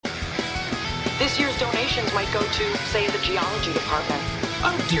This year's donations might go to, say, the geology department.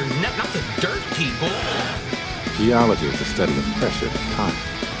 Oh dear, not the dirt people. Geology is the study of pressure and time.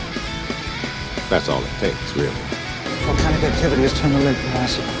 That's all it takes, really. Volcanic activity has turned the lake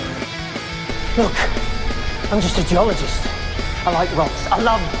massive. Look, I'm just a geologist. I like rocks. I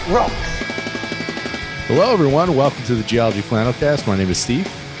love rocks. Hello, everyone. Welcome to the Geology Flannelcast. My name is Steve.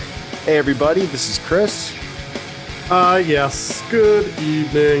 Hey, everybody. This is Chris. Yes. Good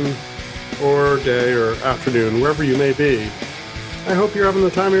evening, or day, or afternoon, wherever you may be. I hope you're having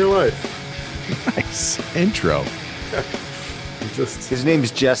the time of your life. Nice intro. His name's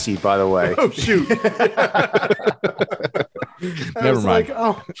Jesse, by the way. Oh, shoot. Never mind.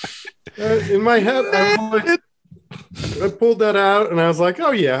 In my head, I pulled that out and I was like,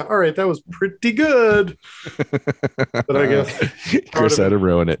 oh, yeah. All right. That was pretty good. But I guess Chris had to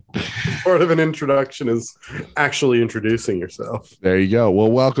ruin it. Part of an introduction is actually introducing yourself. There you go.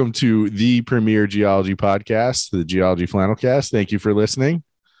 Well, welcome to the premier geology podcast, the Geology Flannelcast. Thank you for listening.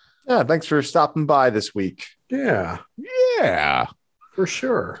 Yeah, thanks for stopping by this week. Yeah. Yeah. For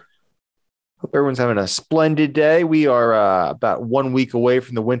sure. Hope everyone's having a splendid day. We are about 1 week away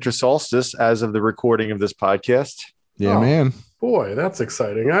from the winter solstice as of the recording of this podcast. Yeah, man. Boy, that's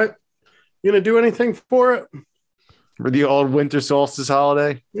exciting. You gonna do anything for it? For the old winter solstice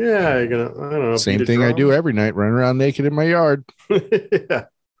holiday? Yeah, you're gonna, I don't know. Same thing I do every night, run around naked in my yard. Yeah.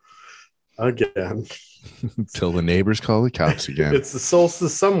 Again. Until the neighbors call the cops again. It's the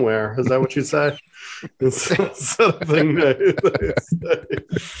solstice somewhere. Is that what you say? It's something I don't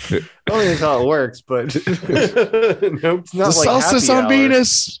think that's how it works, but nope. It's not the like solstice happy on hour.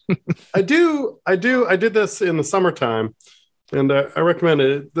 Venus. I did this in the summertime, and I recommend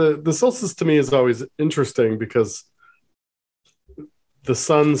it. The solstice to me is always interesting because the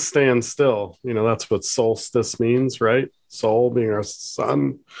sun stands still. You know, that's what solstice means, right? Sol being our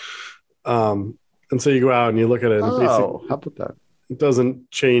sun. And so you go out and you look at it, and Oh, how about that? it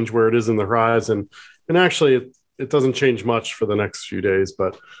doesn't change where it is in the horizon. And actually, it doesn't change much for the next few days.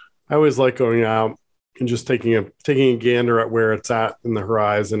 But I always like going out and just taking a gander at where it's at in the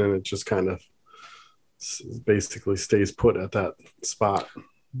horizon, and it just kind of basically stays put at that spot.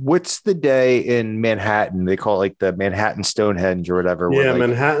 What's the day in Manhattan? They call it like the Manhattan Stonehenge or whatever. Yeah, like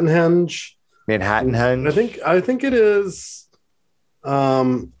Manhattan Henge. Manhattan Henge. I think it is.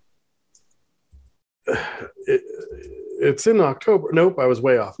 It's in October. Nope, I was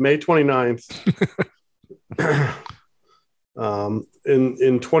way off. May 29th.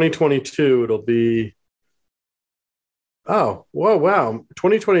 In 2022, it'll be. Oh, whoa, wow.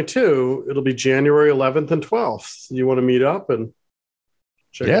 2022, it'll be January 11th and 12th. You want to meet up and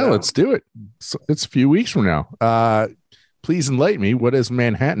check it out? Let's do it. It's a few weeks from now. Please enlighten me. What is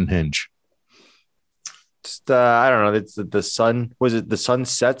Manhattan Henge? Just, I don't know. It's the sun. Was it the sun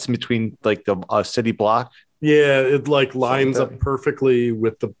sets in between like the city block? Yeah, it like lines Something. up perfectly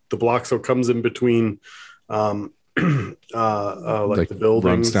with the block, so it comes in between like the buildings.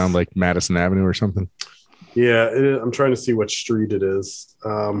 Runs down like Madison Avenue or something. Yeah, I'm trying to see what street it is.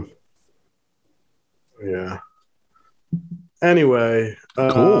 Yeah. Anyway.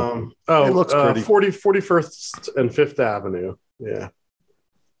 Cool. It looks pretty. 41st and 5th Avenue. Yeah.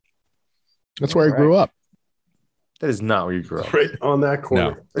 That's where I grew up. That is not where you grew up. Right on that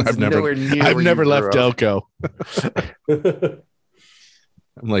corner. It's I've never nowhere near where you never grew left up. Delco.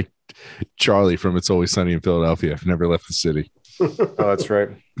 I'm like Charlie from It's Always Sunny in Philadelphia. I've never left the city. Oh, that's right.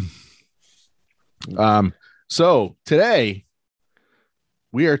 So today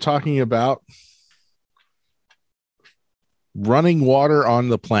we are talking about running water on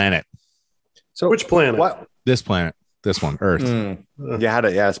the planet. So Which planet? What? This planet. This one, Earth. You had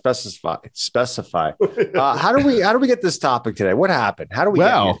to specify. How do we get this topic today? What happened? How do we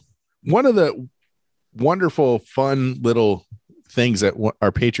get here? One of the wonderful, fun little things that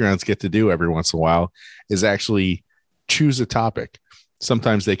our Patreons get to do every once in a while is actually choose a topic.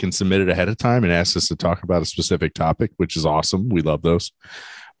 Sometimes they can submit it ahead of time and ask us to talk about a specific topic, which is awesome. We love those.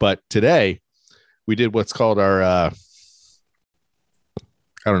 But today we did what's called our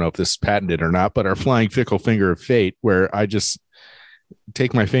I don't know if this is patented or not, but our flying fickle finger of fate, where I just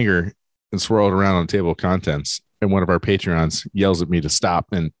take my finger and swirl it around on the table of contents. And one of our Patreons yells at me to stop,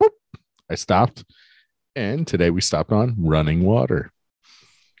 and boop, I stopped. And today we stopped on running water.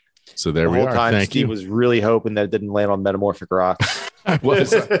 So there The we whole are. time Thank Steve you. was really hoping that it didn't land on metamorphic rocks. I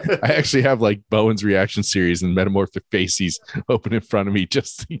actually have like Bowen's reaction series and metamorphic faces open in front of me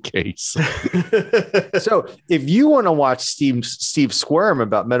just in case. So if you want to watch Steve squirm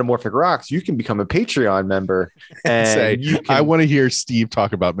about metamorphic rocks, you can become a Patreon member and Say, you can, I want to hear Steve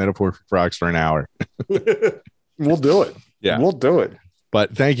talk about metamorphic rocks for an hour. we'll do it. Yeah. We'll do it.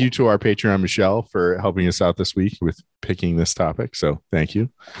 But thank you to our Patreon, Michelle, for helping us out this week with picking this topic. So thank you.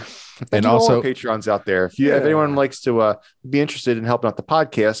 And also Patreons out there. If anyone likes to be interested in helping out the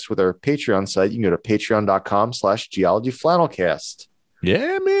podcast with our Patreon site, you can go to patreon.com/geologyflannelcast.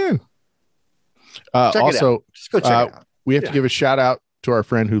 Yeah, man. Check also, it out. Just go check it out. We have to give a shout out to our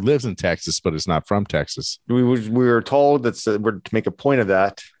friend who lives in Texas, but is not from Texas. We were told that we're to make a point of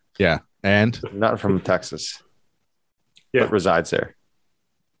that. Yeah. And not from Texas. Yeah. But resides there.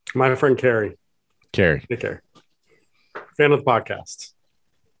 My friend Carrie. Carrie. Hey, Carrie. Fan of the podcast.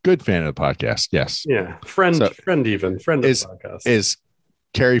 Good fan of the podcast. Yes. Yeah. Friend of the podcast. Is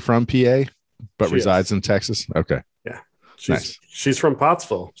Carrie from PA, but She resides in Texas? Okay. Yeah. Nice. She's from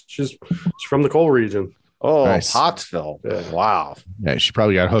Pottsville. She's from the coal region. Oh, nice. Pottsville. Yeah. Wow. Yeah. She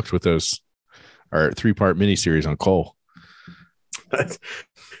probably got hooked with those our 3-part miniseries on coal.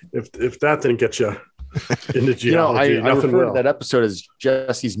 If that didn't get you into geology, I nothing refer to will. that episode as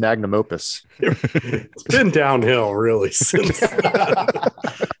Jesse's magnum opus. It's been downhill really since that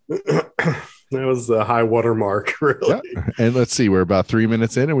was the high water mark, really. Yeah. And let's see, we're about 3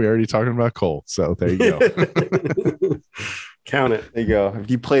 minutes in and we're already talking about coal. So there you go. Count it. There you go.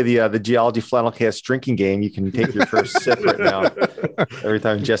 If you play the Geology Flannelcast drinking game, you can take your first sip right now. Every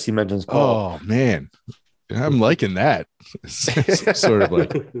time Jesse mentions coal. Oh man. I'm liking that. It's sort of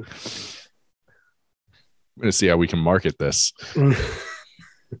like I'm gonna see how we can market this.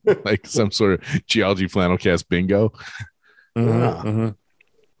 Like some sort of Geology Flannelcast bingo. Mm-hmm.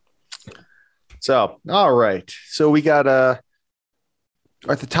 So, all right. So we got the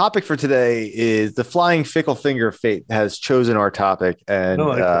topic for today is the flying fickle finger of fate has chosen our topic and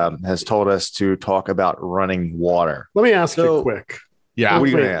has told us to talk about running water. Let me ask you quick. Yeah. What are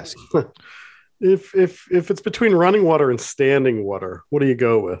you going to ask? If it's between running water and standing water, what do you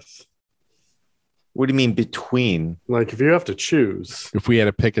go with? What do you mean between? Like if you have to choose. If we had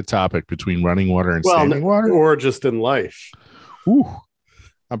to pick a topic between running water and standing water, or just in life. Ooh,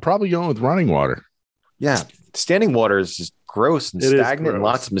 I'm probably going with running water. Yeah, standing water is just gross and stagnant, and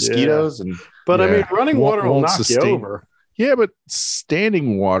lots of mosquitoes. Yeah. But I mean, running water will knock you over. Yeah, but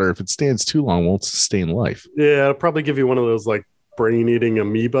standing water, if it stands too long, won't sustain life. Yeah, it'll probably give you one of those like brain-eating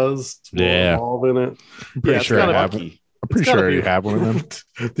amoebas. Yeah, all in it. I'm pretty sure I have. I'm pretty sure I already have one of them.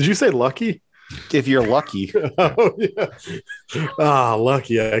 Did you say lucky? If you're lucky. Oh yeah.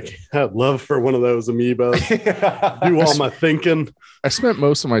 Lucky. I have love for one of those amoebas. Do all my thinking. I spent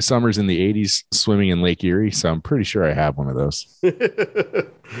most of my summers in the 80s swimming in Lake Erie, so I'm pretty sure I have one of those.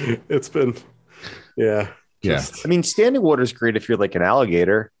 It's been, yeah. Yeah. I mean, standing water is great if you're like an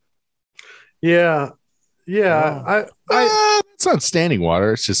alligator. Yeah. Yeah. It's not standing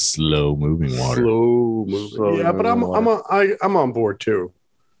water. It's just slow moving water. Slow moving. Yeah, but I'm on board too.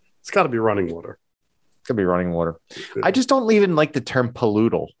 It's got to be running water. It's got to be running water. I just don't even like the term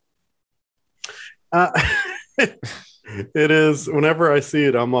pollutal. It is. Whenever I see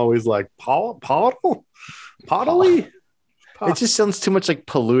it, I'm always like, poddly? It just sounds too much like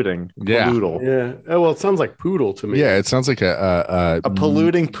polluting. Yeah. Pollutal. Yeah. Oh, well, it sounds like poodle to me. Yeah, it sounds like a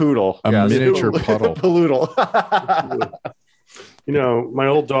polluting poodle. A miniature puddle. Poodle. You know, my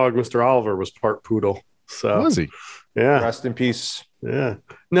old dog, Mr. Oliver, was part poodle. So was he? Yeah. Rest in peace. Yeah.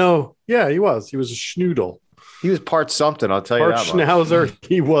 No. Yeah, he was. He was a schnoodle. He was part something. I'll tell you that. Part schnauzer.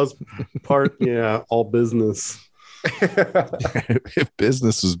 He was part. Yeah. All business. If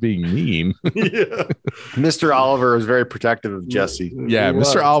business was being mean. Yeah. Mr. Oliver was very protective of Jesse. Yeah,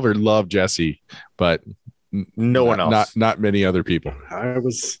 Mr. Oliver loved Jesse, but no one else. Not many other people. I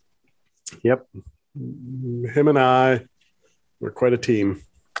was. Yep. Him and I were quite a team.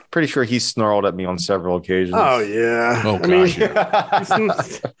 Pretty sure he snarled at me on several occasions. Oh yeah. Oh gosh.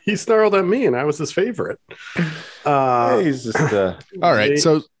 He snarled at me, and I was his favorite. He's just. All right,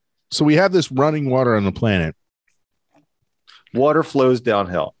 so we have this running water on the planet. Water flows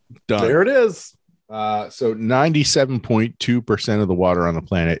downhill. Done. There it is. So 97.2% of the water on the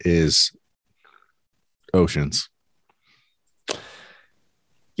planet is oceans.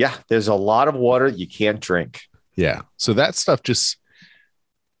 Yeah, there's a lot of water you can't drink. Yeah. So that stuff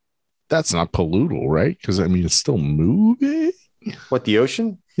that's not pollutal, right? Because I mean, it's still moving. What, the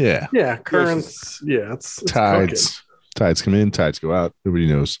ocean? Yeah. Yeah. Currents. Yeah. It's tides. cooking. Tides come in, tides go out. Nobody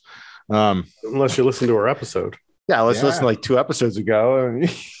knows. Unless you listen to our episode. Yeah, let's listen like 2 episodes ago.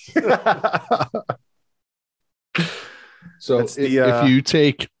 So if you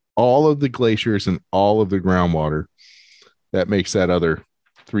take all of the glaciers and all of the groundwater, that makes that other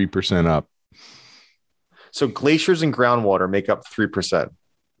 3% up. So glaciers and groundwater make up 3%.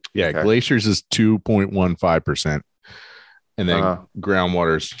 Yeah, okay. Glaciers is 2.15%. And then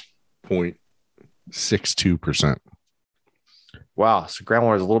groundwater's 0.62%. Wow. So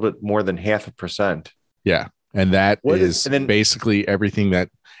groundwater is a little bit more than 0.5%. Yeah. And that is and then, basically everything that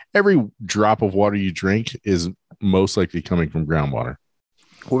every drop of water you drink is most likely coming from groundwater.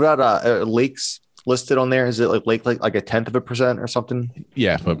 What about lakes listed on there? Is it like 0.1% or something?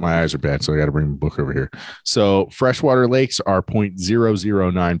 Yeah, but my eyes are bad, so I got to bring the book over here. So freshwater lakes are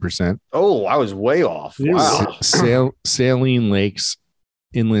 0.009%. Oh, I was way off. Wow. Saline lakes,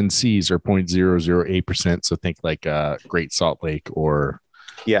 inland seas are 0.008%. So think like Great Salt Lake or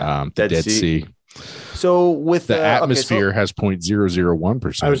Dead Sea. So with the atmosphere has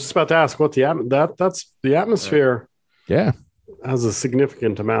 0.001%. I was just about to ask what that's the atmosphere. Yeah. Has a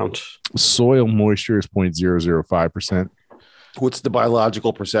significant amount. Soil moisture is 0.005%. What's the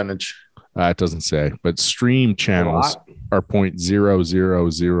biological percentage? It doesn't say, but stream channels are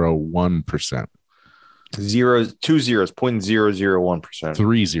 0.0001%. 2 zeros, 0.001%.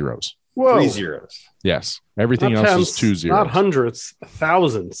 3 zeros. Whoa. 3 zeros. Yes. Everything else is 2 zeros. Not hundreds,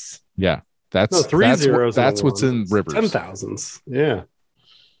 thousands. Yeah. That's 3 zeros. That's what's in rivers. 10,000s. Yeah.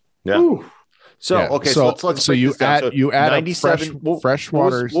 Yeah. Ooh. So yeah. Okay, so let's you add 97 fresh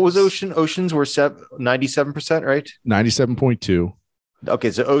water. What was ocean? Oceans were 97%, right? 97.2. Okay,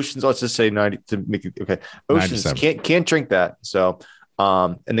 so oceans. Let's just say 90 to make it okay. Oceans 97. can't drink that. So,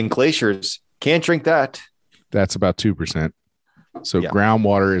 and then glaciers can't drink that. That's about 2%. So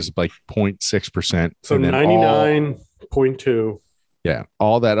groundwater is like 0.6%. So 99.2. Yeah,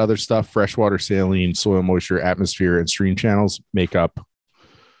 all that other stuff: freshwater, saline, soil moisture, atmosphere, and stream channels make up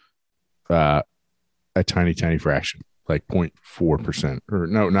a tiny fraction, like 0.4%, or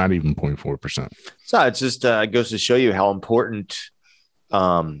no, not even 0.4%. So it just goes to show you how important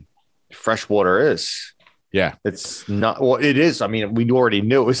fresh water is. Yeah, it's not. Well, it is. I mean, we already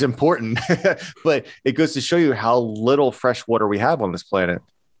knew it was important, but it goes to show you how little fresh water we have on this planet.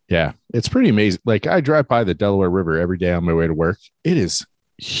 Yeah, it's pretty amazing. Like I drive by the Delaware River every day on my way to work. It is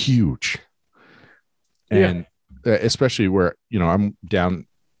huge, and especially where I'm down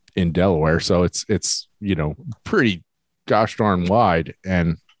in Delaware, so it's pretty gosh darn wide,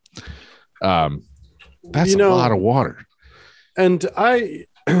 and that's a lot of water. And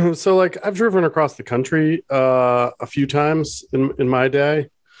so like I've driven across the country a few times in my day,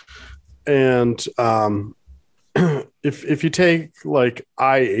 and if you take like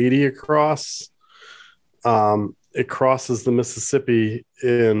I-80 across, it crosses the Mississippi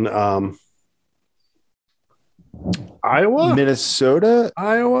in Iowa, Minnesota,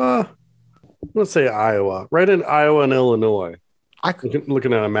 Iowa. Let's say Iowa, right in Iowa and Illinois. I'm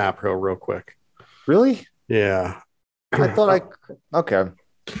looking at a map real quick. Really? Yeah. I thought okay.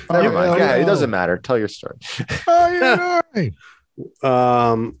 Never mind. Yeah, it doesn't matter. Tell your story.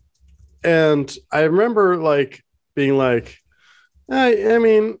 And I remember like being like, I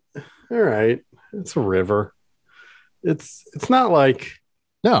mean, all right, it's a river. It's not like,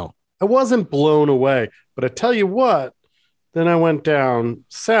 no, I wasn't blown away, but I tell you what, then I went down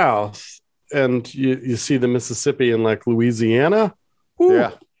south and you see the Mississippi in like Louisiana. Ooh,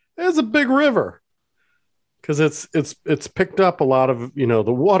 yeah, it's a big river. Because it's picked up a lot of the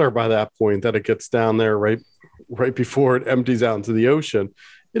water by that point that it gets down there right before it empties out into the ocean.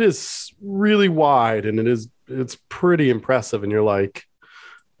 It is really wide and it's pretty impressive. And you're like,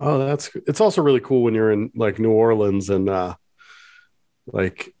 oh, it's also really cool when you're in like New Orleans and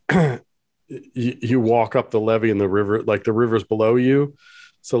like you walk up the levee in the river, like the river's below you.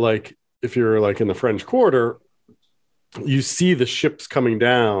 So like if you're like in the French Quarter, you see the ships coming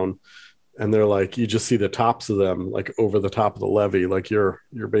down. And they're like, you just see the tops of them like over the top of the levee. Like you're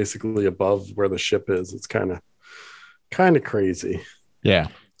basically above where the ship is. It's kind of crazy. Yeah.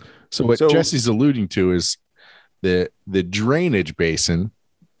 So what Jesse's alluding to is the drainage basin,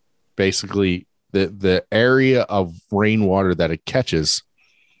 basically the area of rainwater that it catches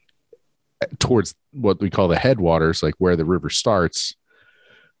towards what we call the headwaters, like where the river starts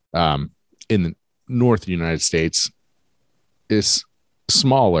in the north of the United States, is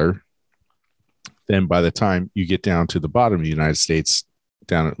smaller. Then by the time you get down to the bottom of the United States,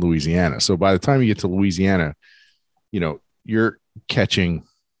 down at Louisiana. So by the time you get to Louisiana, you're catching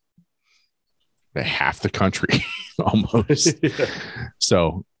half the country almost. Yeah.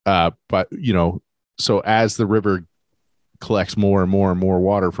 So, so as the river collects more and more and more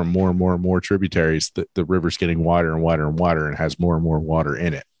water from more and more tributaries, the river's getting wider and wider and wider and has more and more water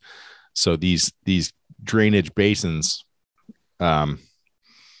in it. So these drainage basins,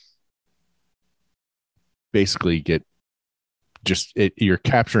 basically get you're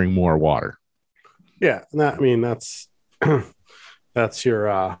capturing more water. Yeah. That's that's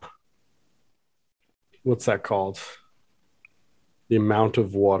your what's that called? The amount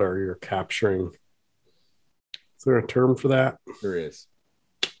of water you're capturing. Is there a term for that? There is.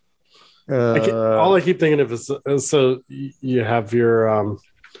 All I keep thinking of is so you have your I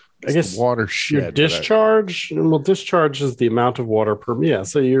guess watershed. Your discharge. Well, discharge is the amount of water per. Yeah,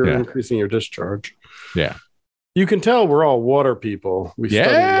 so you're increasing your discharge. Yeah. You can tell we're all water people. We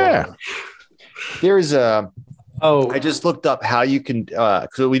study water. There's I just looked up how you can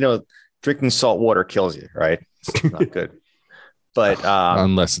because we know drinking salt water kills you, right? It's not good. But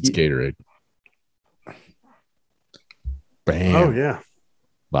unless it's Gatorade. Bam. Oh yeah.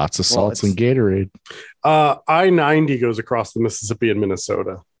 Lots of salts in Gatorade. I-90 goes across the Mississippi in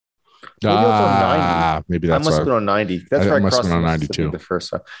Minnesota. Maybe that's I must have been on 90. That's right. I must have been on 92 the first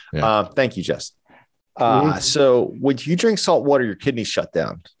time. Yeah. Thank you, Jess. So when you drink salt water, your kidneys shut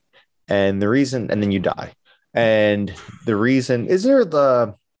down. And the reason, and then you die. And the reason,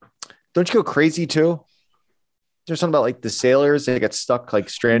 don't you go crazy too? There's something about like the sailors, they get stuck like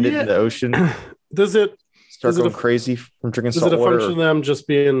stranded in the ocean. Does it start going crazy from drinking salt water? Is it a function of them just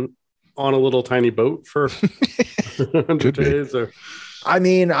being on a little tiny boat for 100 days? Or I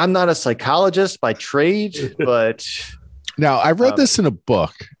mean, I'm not a psychologist by trade, but now I read this in a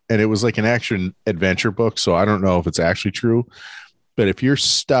book and it was like an action adventure book. So I don't know if it's actually true, but if you're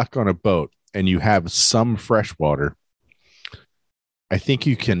stuck on a boat and you have some fresh water, I think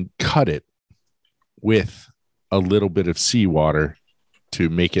you can cut it with a little bit of seawater to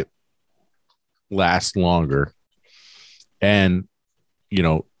make it last longer. And, you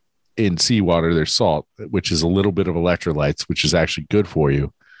know, in seawater, there's salt, which is a little bit of electrolytes, which is actually good for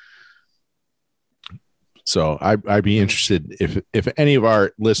you. So I'd be interested if any of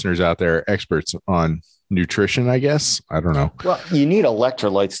our listeners out there are experts on nutrition, I guess. I don't know. Well, you need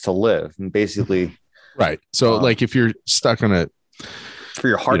electrolytes to live, and basically. Right. So like if you're stuck on for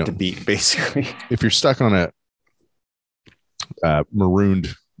your heart to beat, basically. If you're stuck on a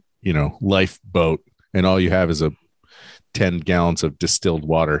marooned, lifeboat, and all you have is 10 gallons of distilled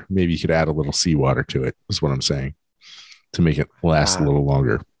water, maybe you could add a little seawater to it, is what I'm saying, to make it last a little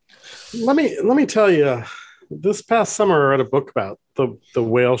longer. Let me tell you, this past summer I read a book about the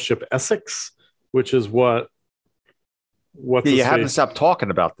whale ship Essex, which is what you haven't stopped talking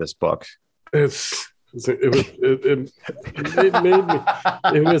about this book. It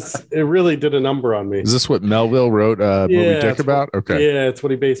really did a number on me. Is this what Melville wrote Moby Dick about? Okay. Yeah, it's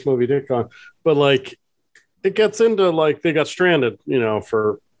what he based Moby Dick on. But like it gets into like they got stranded,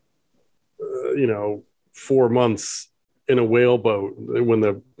 for 4 months in a whaleboat when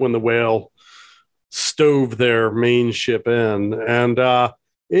the whale stove their main ship in, and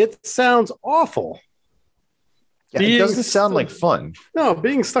it sounds awful. Yeah, it doesn't sound like fun. No,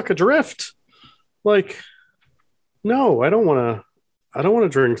 being stuck adrift. Like, no, I don't want to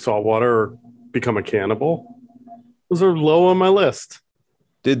drink salt water or become a cannibal. Those are low on my list.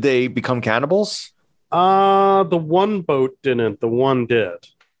 Did they become cannibals? The one boat didn't. The one did.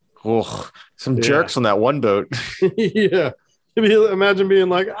 Ugh, some jerks on that one boat. Yeah. Imagine being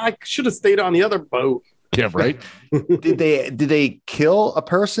like, I should have stayed on the other boat. Yeah, right. Did they kill a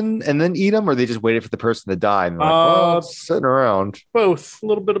person and then eat them, or they just waited for the person to die and like, sitting around? Both, a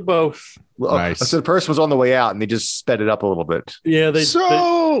little bit of both. Well, nice. So the person was on the way out and they just sped it up a little bit. Yeah,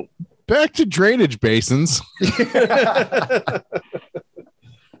 back to drainage basins.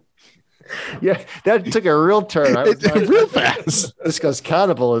 Yeah, that took a real turn. Real fast. Discuss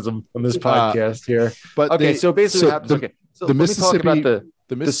cannibalism on this podcast here. But okay, so basically, the Mississippi,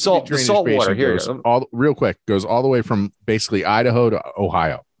 the salt water here goes all the way from basically Idaho to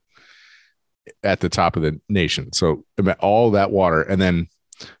Ohio at the top of the nation. So all that water, and then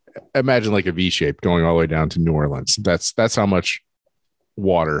imagine like a V shape going all the way down to New Orleans. That's how much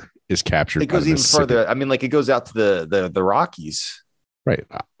water is captured. It goes even further. I mean, like it goes out to the Rockies. Right.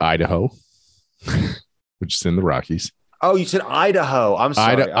 Idaho, which is in the Rockies. Oh, you said Idaho. I'm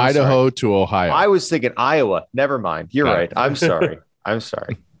sorry. Idaho to Ohio. I was thinking Iowa. Never mind. You're right. I'm sorry. I'm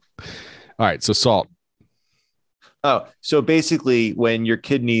sorry. All right. So salt. Oh, so basically when your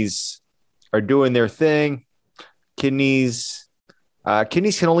kidneys are doing their thing, kidneys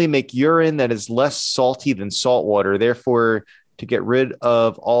can only make urine that is less salty than salt water. Therefore, to get rid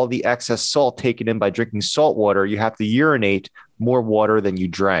of all the excess salt taken in by drinking salt water, you have to urinate more water than you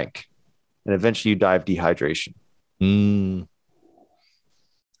drank. And eventually you die of dehydration. And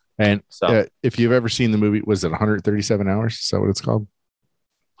if you've ever seen the movie, was it 137 Hours? Is that what it's called?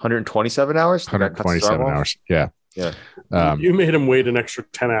 127 hours? 127 hours. Yeah. Yeah. You made him wait an extra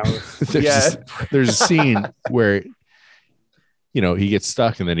 10 hours. There's a scene where, he gets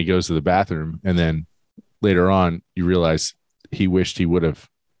stuck and then he goes to the bathroom. And then later on, you realize he wished he would have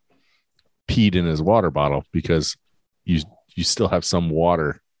peed in his water bottle because you still have some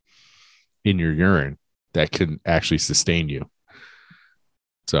water in your urine. that can actually sustain you.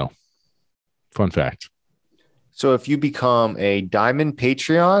 So, fun fact. So if you become a diamond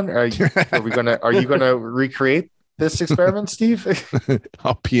Patreon, are you gonna recreate this experiment, Steve?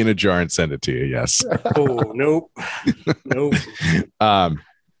 I'll pee in a jar and send it to you. Yes. Oh, nope.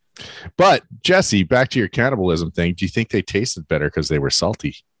 But Jesse, back to your cannibalism thing. Do you think they tasted better because they were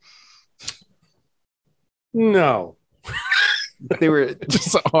salty? No. They were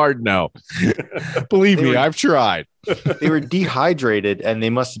Just a hard no. Believe me, I've tried. They were dehydrated and they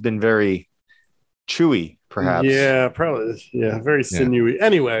must have been very chewy, perhaps. Yeah, probably. Yeah, very sinewy. Yeah.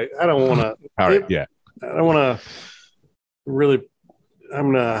 Anyway, I don't want to. I don't want to really.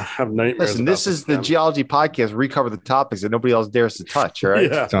 I'm gonna have nightmares. Listen, this is the geology podcast. We cover the topics that nobody else dares to touch. All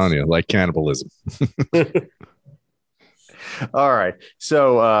right, yeah. I'm telling you, like cannibalism. All right,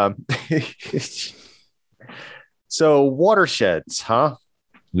 so so watersheds, huh?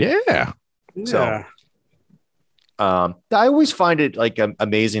 Yeah. So, I always find it like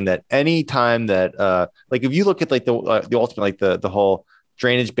amazing that any time that like if you look at like the ultimate like the whole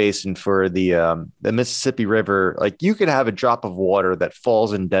drainage basin for the Mississippi River, like you could have a drop of water that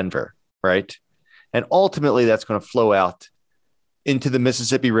falls in Denver, right? And ultimately that's going to flow out into the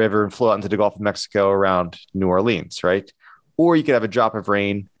Mississippi River and flow out into the Gulf of Mexico around New Orleans, right? Or you could have a drop of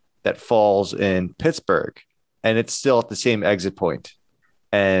rain that falls in Pittsburgh and it's still at the same exit point.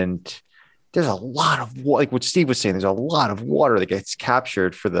 And there's a lot of like what Steve was saying, there's a lot of water that gets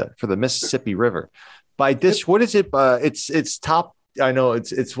captured for the Mississippi River. By this, what is it? It's top. I know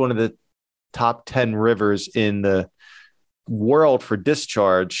it's one of the top 10 rivers in the world for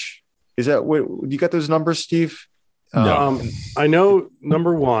discharge. Is that what you got those numbers, Steve? No. I know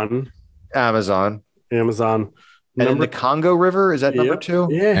number one, Amazon. And then the Congo River, is that number two?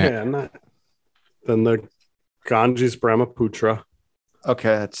 Yeah. Then the Ganges Brahmaputra. Okay,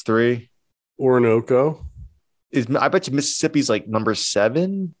 that's three. Orinoco. I bet you Mississippi's like number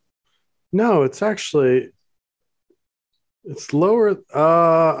 7. No, it's actually it's lower.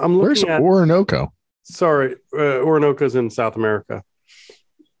 I'm looking at Orinoco. Sorry, Orinoco's in South America,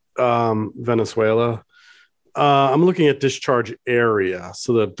 Venezuela. I'm looking at discharge area,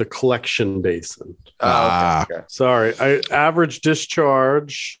 so the collection basin. Okay. Sorry, average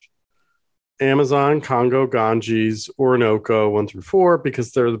discharge. Amazon, Congo, Ganges, Orinoco, 1 through 4,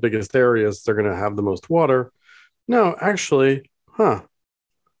 because they're the biggest areas. They're going to have the most water. No, actually,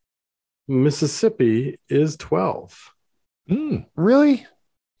 Mississippi is 12. Really?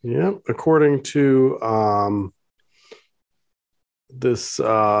 Yeah, according to this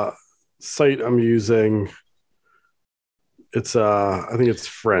site I'm using, it's I think it's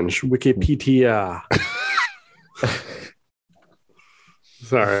French, Wikipedia.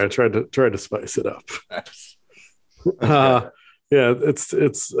 Sorry, I tried to spice it up. Yeah, it's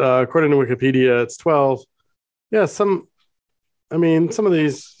according to Wikipedia, it's 12. Yeah, some of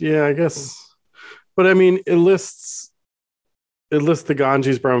these, yeah, I guess, but I mean, it lists the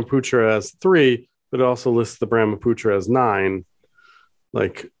Ganges Brahmaputra as 3, but it also lists the Brahmaputra as 9.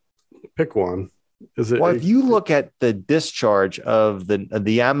 Like, pick one. Is it? Well, if you look at the discharge of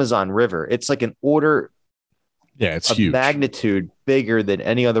the Amazon River, it's like an order. Yeah, it's huge. Magnitude bigger than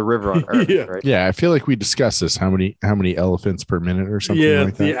any other river on Earth. Yeah. Right? Yeah, I feel like we discussed this. How many elephants per minute or something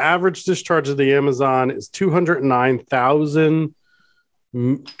like that? The average discharge of the Amazon is 209,000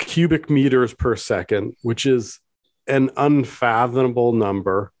 cubic meters per second, which is an unfathomable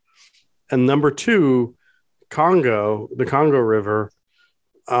number. And number 2, the Congo River,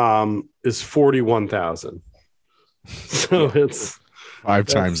 is 41,000. So it's 5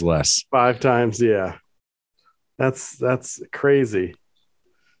 times less. 5 times, yeah. That's crazy.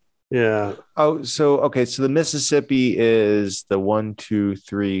 Yeah. Oh, so okay. So the Mississippi is the 1, 2,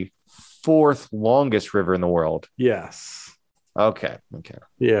 3, 4th longest river in the world. Yes. Okay.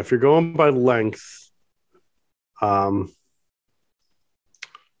 Yeah. If you're going by length,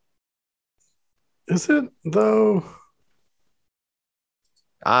 is it though?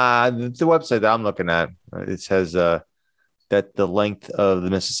 The website that I'm looking at, it says that the length of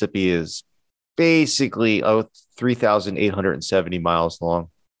the Mississippi is basically 3,870 miles long.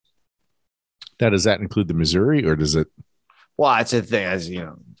 Does that include the Missouri, or does it? Well, it's a thing, as you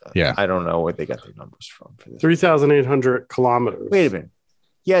know. Yeah, I don't know where they got their numbers from for this. 3,800 kilometers. Wait a minute.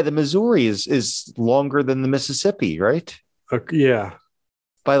 Yeah, the Missouri is longer than the Mississippi, right? Yeah.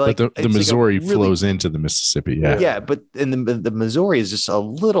 By like but the Missouri flows into the Mississippi. Yeah, but in the Missouri is just a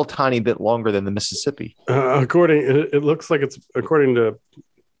little tiny bit longer than the Mississippi. It looks like it's according to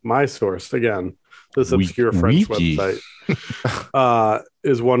my source again. This obscure French website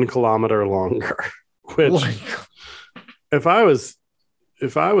is 1 kilometer longer. Which, if I was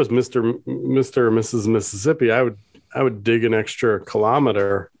if I was Mr. or Mrs. Mississippi, I would dig an extra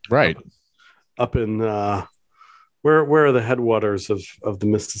kilometer Right. up in where are the headwaters of the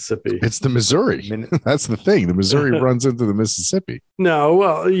Mississippi? It's the Missouri. That's the thing. The Missouri runs into the Mississippi. No,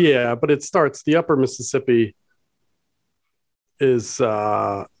 well, yeah, but it starts the upper Mississippi is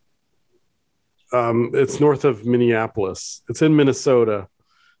it's north of Minneapolis. It's in Minnesota.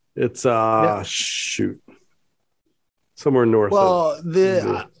 It's shoot. Somewhere north. Well,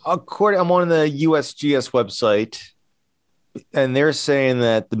 according, I'm on the USGS website, and they're saying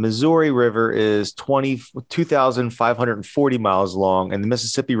that the Missouri River is 2,540 miles long, and the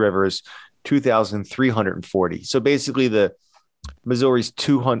Mississippi River is 2,340. So basically, the Missouri's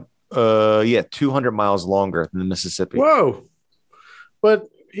 200 miles longer than the Mississippi. Whoa! But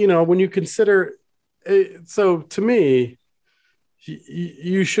when you consider, so to me,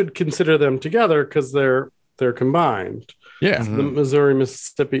 you should consider them together because they're combined. Yeah. The Missouri,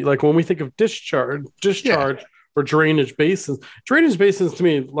 Mississippi, like when we think of discharge or drainage basins to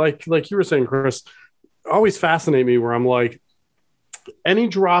me, like you were saying, Chris, always fascinate me where I'm like, any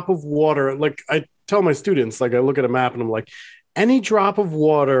drop of water, like I tell my students, like I look at a map and I'm like, any drop of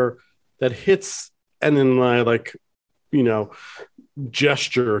water that hits, and then I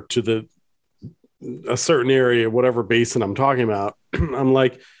gesture to a certain area, whatever basin I'm talking about, I'm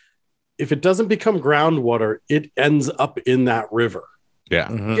like, if it doesn't become groundwater, it ends up in that river. Yeah.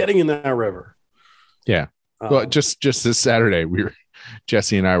 Getting in that river. Yeah. Well, just this Saturday,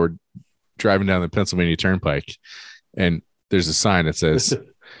 Jesse and I were driving down the Pennsylvania Turnpike, and there's a sign that says,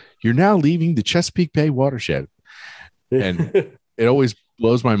 "You're now leaving the Chesapeake Bay watershed." And it always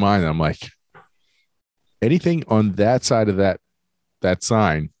blows my mind. I'm like, anything on that side of that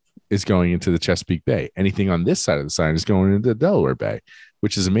sign is going into the Chesapeake Bay. Anything on this side of the sign is going into the Delaware Bay,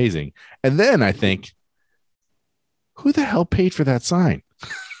 which is amazing. And then I think, who the hell paid for that sign?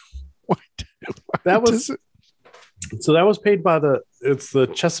 That was paid by the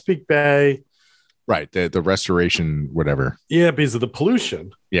Chesapeake Bay. Right. The restoration, whatever. Yeah, because of the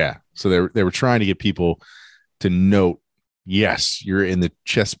pollution. Yeah. So they were trying to get people to note, yes, you're in the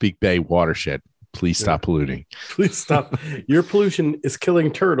Chesapeake Bay watershed. Please stop polluting. Please stop. Your pollution is killing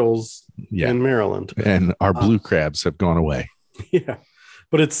turtles in Maryland. And our blue crabs have gone away. Yeah.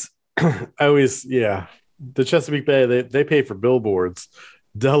 But it's the Chesapeake Bay, they pay for billboards.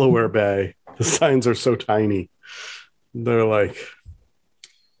 Delaware Bay, the signs are so tiny. They're like,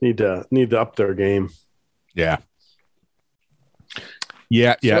 need to up their game. Yeah.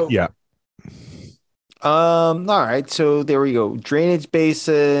 Yeah. All right. So there we go. Drainage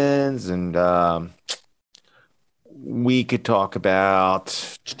basins, and we could talk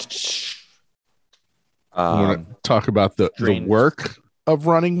about. Want to talk about the work of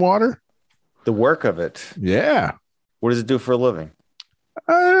running water? The work of it. Yeah. What does it do for a living?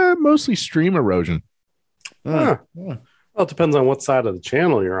 Mostly stream erosion. Well, it depends on what side of the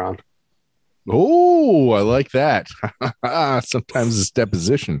channel you're on. Oh, I like that. Sometimes it's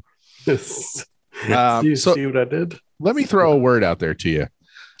deposition. See what I did? Let me throw a word out there to you.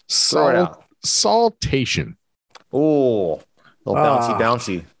 Saltation. Oh, little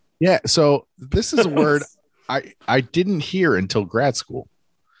bouncy. Yeah. So this is a word I didn't hear until grad school.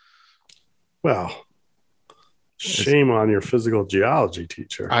 Well, shame on your physical geology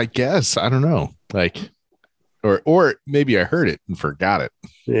teacher. I guess. I don't know. Or maybe I heard it and forgot it.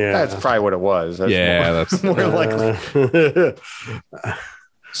 Yeah. That's probably what it was. That's more likely.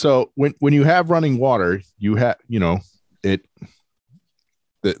 So when you have running water, you have, the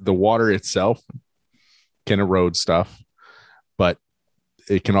water itself can erode stuff, but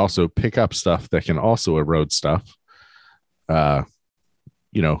it can also pick up stuff that can also erode stuff.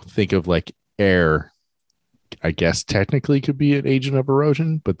 Think of like air, I guess technically could be an agent of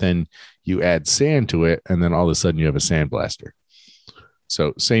erosion, but then you add sand to it, and then all of a sudden you have a sandblaster.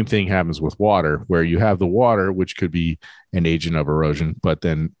 So same thing happens with water, where you have the water, which could be an agent of erosion, but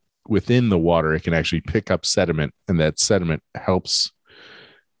then within the water, it can actually pick up sediment, and that sediment helps,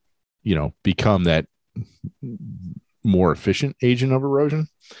 become that more efficient agent of erosion.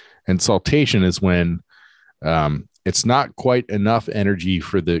 And saltation is when it's not quite enough energy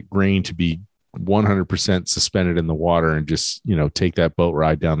for the grain to be 100% suspended in the water and just, take that boat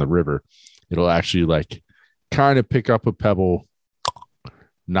ride down the river. It'll actually kind of pick up a pebble,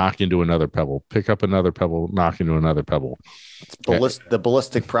 knock into another pebble, pick up another pebble, knock into another pebble. The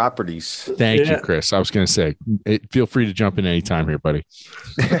ballistic properties. Thank you, Chris. I was going to say, feel free to jump in anytime here, buddy.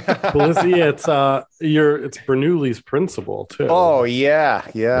 It's Bernoulli's principle too. Oh yeah.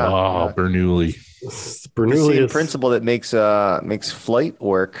 Oh, Bernoulli. Bernoulli is principle that makes flight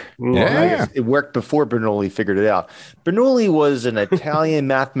work. Yeah, I guess it worked before Bernoulli figured it out. Bernoulli was an Italian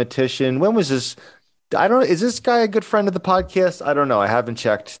mathematician. When was this? I don't know. Is this guy a good friend of the podcast? I don't know. I haven't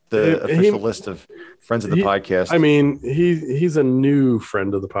checked the official list of friends of the podcast. I mean, he's a new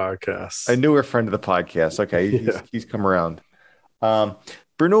friend of the podcast. A newer friend of the podcast. Okay, he's come around.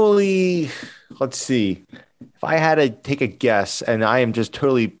 Bernoulli. Let's see. If I had to take a guess, and I am just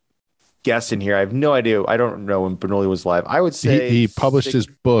totally guessing here, I have no idea. I don't know when Bernoulli was live. I would say he published his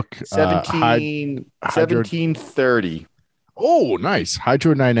book 1730. Oh, nice.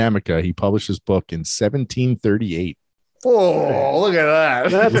 Hydrodynamica. He published his book in 1738. Oh, look at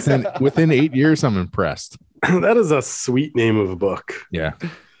that. Within 8 years, I'm impressed. That is a sweet name of a book. Yeah.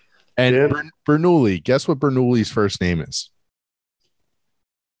 And Bernoulli, guess what Bernoulli's first name is?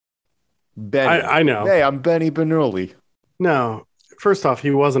 Benny. I know. Hey, I'm Benny Bernoulli. No. First off,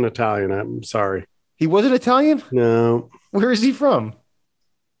 he wasn't Italian. I'm sorry. He wasn't Italian? No. Where is he from?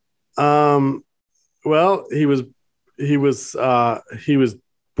 Well, he was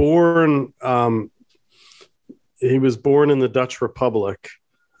born in the Dutch Republic,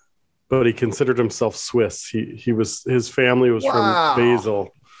 but he considered himself Swiss. His family was from Basel,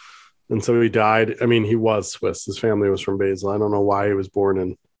 and so he died. I mean, he was Swiss. His family was from Basel. I don't know why he was born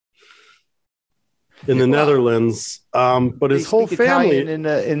in the Netherlands, but his whole family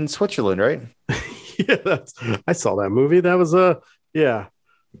in Switzerland, right? Yeah, I saw that movie. That was yeah.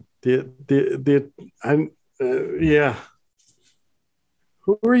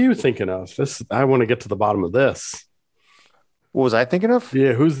 Who are you thinking of? I want to get to the bottom of this. What was I thinking of?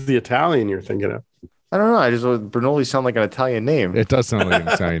 Yeah, who's the Italian you're thinking of? I don't know. I just Bernoulli sound like an Italian name. It does sound like an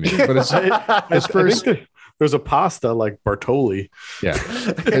Italian name, but his first. There's a pasta like Bartoli. Yeah,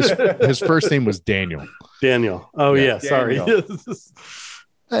 his first name was Daniel. Daniel. Oh yeah, sorry. Hey,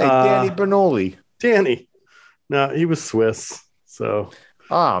 Danny Bernoulli. Danny. No, he was Swiss. So.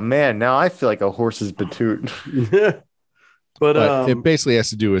 Oh man, now I feel like a horse's batoot. but it basically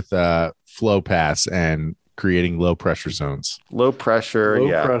has to do with flow paths and creating low pressure zones. Low pressure.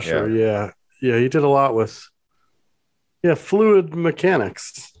 Yeah. He did a lot with fluid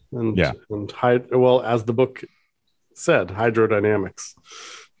mechanics and as the book said, hydrodynamics.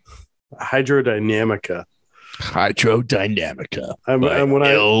 Hydrodynamica.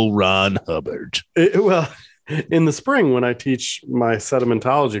 L. Ron Hubbard. In the spring, when I teach my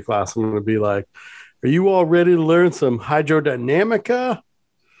sedimentology class, I'm going to be like, are you all ready to learn some hydrodynamica?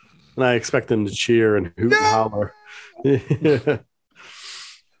 And I expect them to cheer and hoot and holler.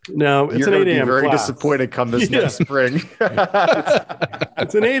 No, it's an 8 a.m. Very class. Disappointed come this next spring.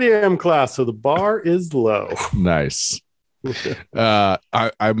 It's an 8 a.m. class, so the bar is low. Nice.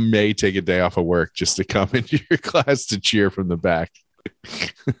 I may take a day off of work just to come into your class to cheer from the back.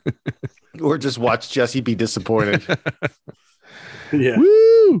 Or just watch Jesse be disappointed. Yeah.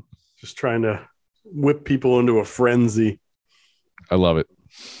 Woo! Just trying to whip people into a frenzy. I love it.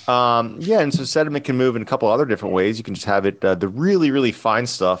 And so sediment can move in a couple other different ways. You can just have it. The really, really fine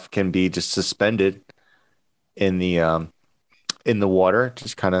stuff can be just suspended in the water.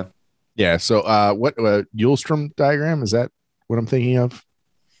 Just kind of. Yeah. So, what Ullstrom diagram is that? What I'm thinking of?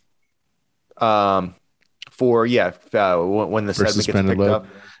 When the sediment gets picked up.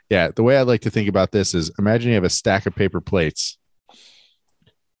 Yeah. The way I like to think about this is, imagine you have a stack of paper plates.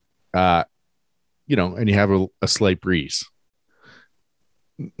 And you have a slight breeze.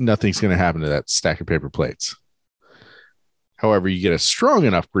 Nothing's going to happen to that stack of paper plates. However, you get a strong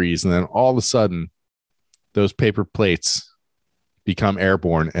enough breeze, and then all of a sudden, those paper plates become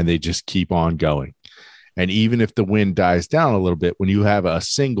airborne, and they just keep on going. And even if the wind dies down a little bit, when you have a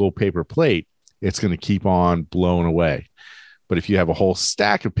single paper plate, it's going to keep on blowing away. But if you have a whole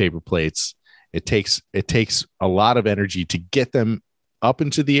stack of paper plates, it takes a lot of energy to get them up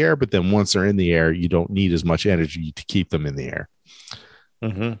into the air. But then once they're in the air, you don't need as much energy to keep them in the air.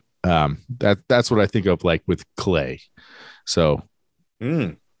 Mm-hmm. That's what I think of like with clay. So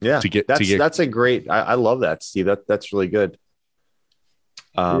that's a great. I love that, Steve. That's really good.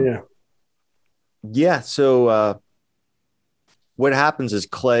 So what happens is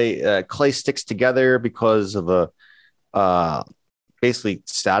clay sticks together because of basically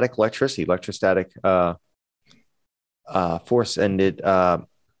static electrostatic force, and it's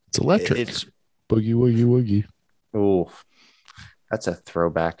electric. It's boogie woogie woogie. Oh, that's a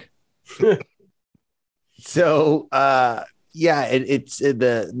throwback. So Yeah, it's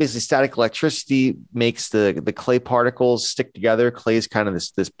the basically static electricity makes the clay particles stick together. Clay is kind of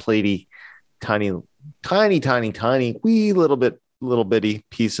this platey, tiny wee little bitty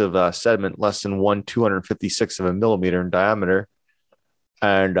piece of sediment, less than 1/256 of a millimeter in diameter,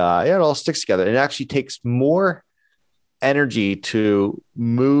 and it all sticks together. It actually takes more energy to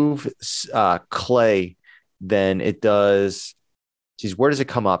move clay than it does. Geez, where does it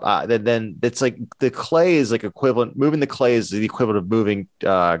come up? Then it's like the clay is like equivalent. Moving the clay is the equivalent of moving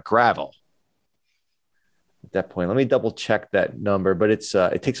gravel. At that point, let me double check that number. But it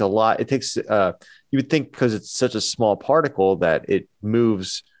takes a lot. It takes you would think because it's such a small particle that it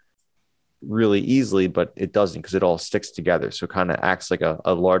moves really easily, but it doesn't because it all sticks together. So it kind of acts like a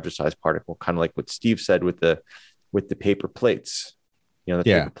larger size particle, kind of like what Steve said with the paper plates. You know,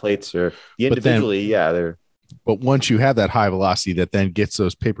 the paper plates are individually, they're. But once you have that high velocity that then gets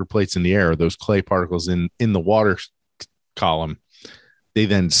those paper plates in the air, those clay particles in the water column, they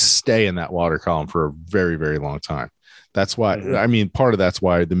then stay in that water column for a very, very long time. That's why, I mean, part of that's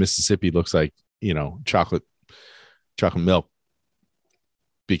why the Mississippi looks like, you know, chocolate milk,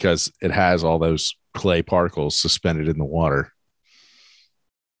 because it has all those clay particles suspended in the water.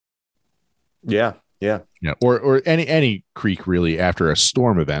 Yeah. Or any creek really after a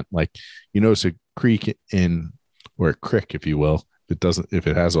storm event, like you notice a creek or a crick, if you will, if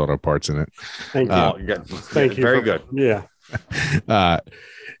it has auto parts in it. Thank you. Thank you. Very good. Yeah.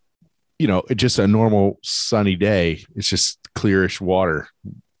 You know, just a normal sunny day, it's just clearish water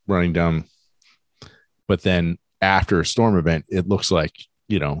running down. But then after a storm event, it looks like,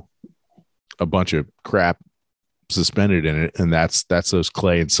 you know, a bunch of crap suspended in it, and that's those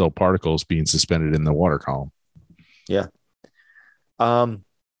clay and silt particles being suspended in the water column.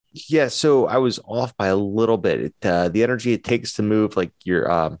 So I was off by a little bit. The energy it takes to move like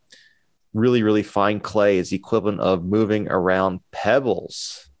your really, really fine clay is the equivalent of moving around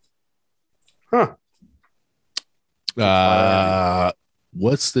pebbles. What's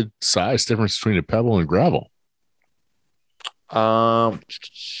the size difference between a pebble and gravel?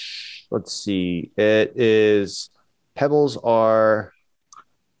 Let's see. It is pebbles are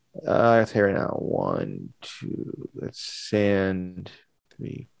I'll tell you right now. 1, 2, that's sand.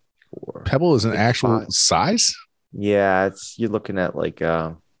 3, 4. Pebble is an actual size? Yeah, you're looking at like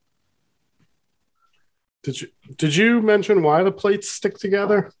Did you mention why the plates stick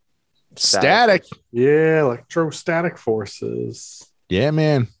together? Static. Yeah, electrostatic forces. Yeah,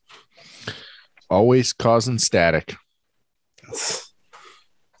 man. Always causing static. That's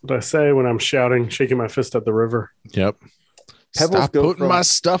what I say when I'm shaking my fist at the river. Yep. Pebbles Stop putting my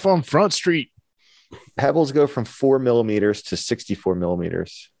stuff on Front Street. Pebbles go from 4 millimeters to 64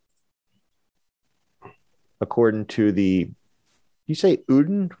 millimeters. According to you say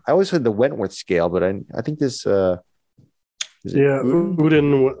Uden? I always heard the Wentworth scale, but I think this Uden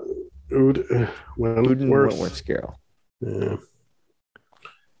Wentworth scale. Yeah.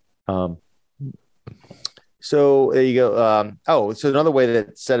 So there you go. So another way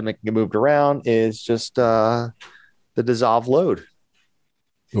that sediment can get moved around is just the dissolved load.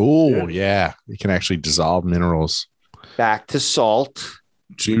 Oh, yeah. You can actually dissolve minerals. Back to salt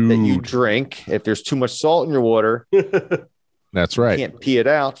that you drink. If there's too much salt in your water, that's right. You can't pee it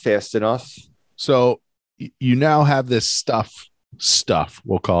out fast enough. So you now have this stuff,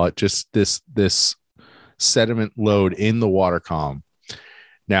 we'll call it, just this sediment load in the water column.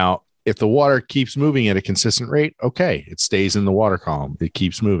 Now, if the water keeps moving at a consistent rate, okay, it stays in the water column. It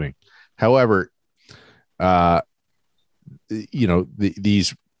keeps moving. However,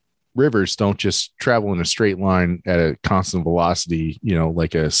 these rivers don't just travel in a straight line at a constant velocity,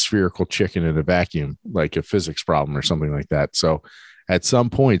 like a spherical chicken in a vacuum, like a physics problem or something like that. So at some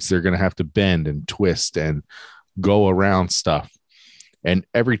points, they're going to have to bend and twist and go around stuff. And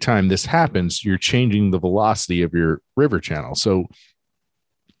every time this happens, you're changing the velocity of your river channel. So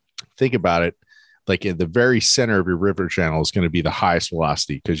think about it, like in the very center of your river channel is going to be the highest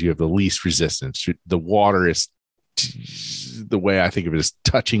velocity because you have the least resistance. The water is, the way I think of it, is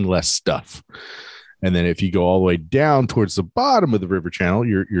touching less stuff. And then if you go all the way down towards the bottom of the river channel,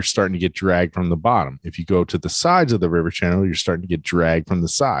 you're starting to get dragged from the bottom. If you go to the sides of the river channel, you're starting to get dragged from the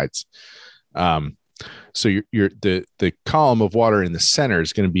sides. So the column of water in the center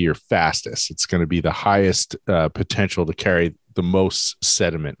is going to be your fastest. It's going to be the highest potential to carry the most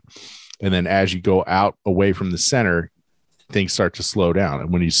sediment. And then as you go out away from the center, things start to slow down.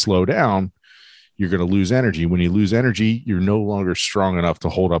 And when you slow down, you're going to lose energy. When you lose energy, you're no longer strong enough to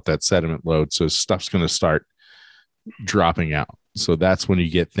hold up that sediment load. So stuff's going to start dropping out. So that's when you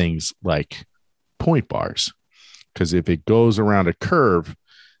get things like point bars. Because if it goes around a curve,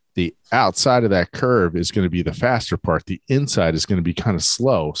 The outside of that curve is going to be the faster part. The inside is going to be kind of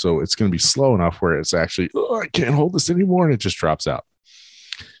slow. So it's going to be slow enough where it's actually, I can't hold this anymore. And it just drops out.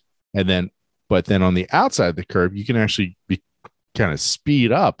 But then on the outside of the curve, you can actually be kind of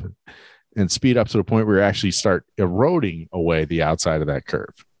speed up to the point where you actually start eroding away the outside of that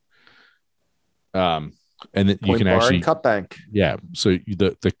curve. And then you can actually cut bank. Yeah. So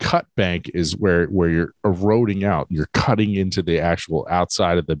the cut bank is where you're eroding out. You're cutting into the actual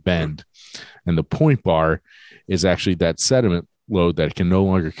outside of the bend. And the point bar is actually that sediment load that it can no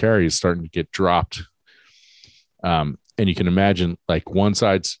longer carry is starting to get dropped. And you can imagine like one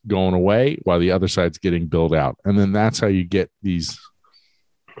side's going away while the other side's getting built out. And then that's how you get these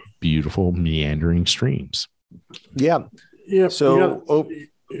beautiful meandering streams. Yeah. Yeah. So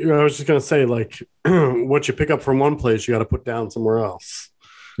I was just going to say, like, what you pick up from one place, you got to put down somewhere else.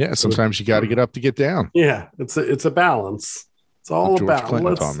 Yeah. Sometimes you got to get up to get down. Yeah. It's a balance. It's all George about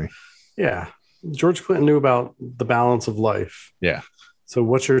Clinton taught me. Yeah. George Clinton knew about the balance of life. Yeah. So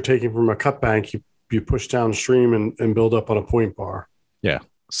what you're taking from a cut bank, you push downstream and build up on a point bar. Yeah.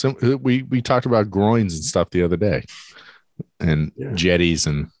 So we talked about groins and stuff the other day and jetties,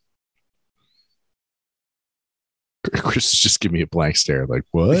 and Chris just give me a blank stare like,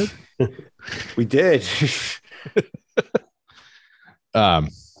 what? We did.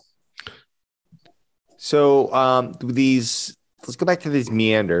 So let's go back to these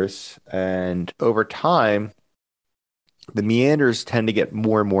meanders, and over time the meanders tend to get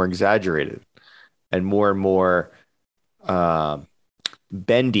more and more exaggerated and more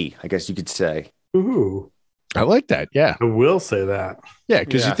bendy, I guess you could say. Ooh, I like that. Yeah, I will say that. Yeah,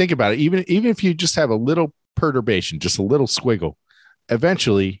 because you think about it, even if you just have a little perturbation, just a little squiggle,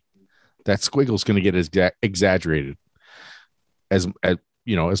 eventually that squiggle is going to get exaggerated as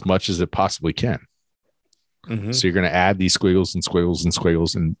much as it possibly can. Mm-hmm. So you're going to add these squiggles and squiggles and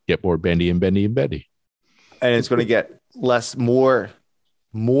squiggles and get more bendy and bendy and bendy, and it's going to get less efficient.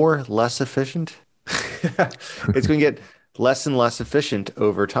 It's going to get less and less efficient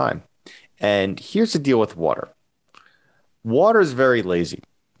over time. And here's the deal with water. Water is very lazy.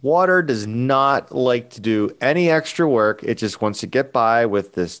 Water does not like to do any extra work. It just wants to get by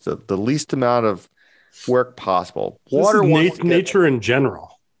with the least amount of work possible. Water wants nature in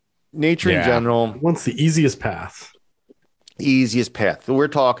general. Nature in general wants the easiest path. Easiest path. We're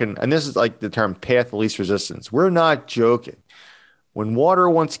talking, and this is like the term path of least resistance. We're not joking. When water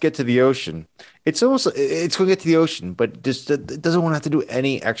wants to get to the ocean, it's going to get to the ocean, but just it doesn't want to have to do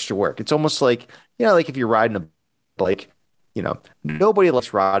any extra work. It's almost like, like if you're riding a bike, nobody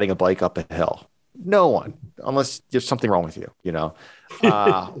likes riding a bike up a hill. No one, unless there's something wrong with you,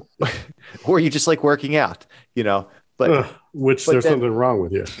 or you just like working out, but there's something wrong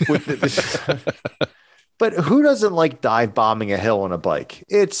with you. But who doesn't like dive bombing a hill on a bike?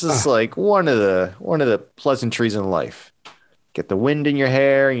 It's just like one of the pleasantries in life. Get the wind in your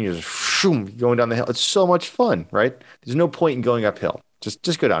hair and you're just going down the hill. It's so much fun, right? There's no point in going uphill.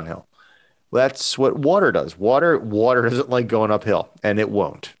 Just go downhill. Well, that's what water does. Water doesn't like going uphill, and it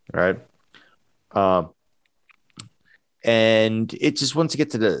won't, right? And it just wants to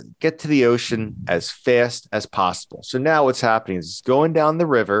get to the ocean as fast as possible. So now what's happening is it's going down the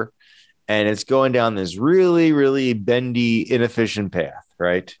river, and it's going down this really, really bendy, inefficient path,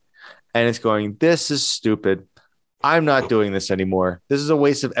 right? And it's going, this is stupid. I'm not doing this anymore. This is a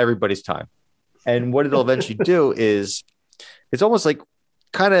waste of everybody's time. And what it'll eventually do is it's almost like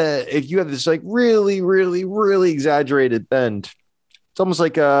kind of if you have this like really, really, really exaggerated bend, it's almost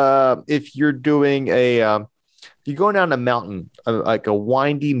like if you're doing you're going down a mountain, like a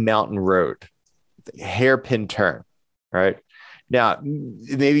windy mountain road, hairpin turn, right? Now,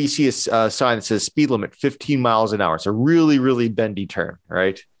 maybe you see a sign that says speed limit 15 miles an hour. It's a really, really bendy turn,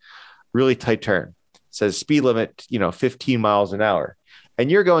 right? Really tight turn. It says speed limit, 15 miles an hour.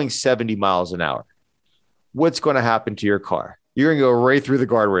 And you're going 70 miles an hour. What's going to happen to your car? You're going to go right through the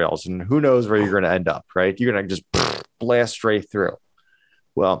guardrails, and who knows where you're going to end up, right? You're going to just blast straight through.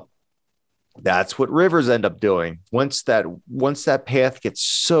 Well, that's what rivers end up doing. Once that path gets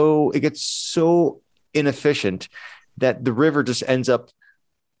so inefficient that the river just ends up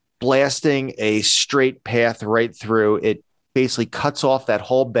blasting a straight path right through. It basically cuts off that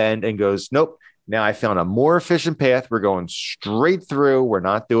whole bend and goes, nope. Now I found a more efficient path. We're going straight through. We're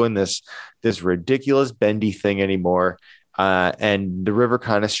not doing this ridiculous bendy thing anymore. And the river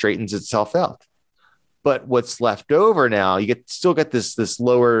kind of straightens itself out. But what's left over now, you still get this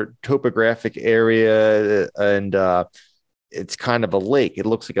lower topographic area, and it's kind of a lake. It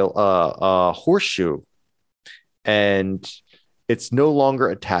looks like a horseshoe, and it's no longer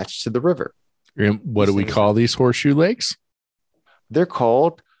attached to the river. And what do we call these horseshoe lakes? They're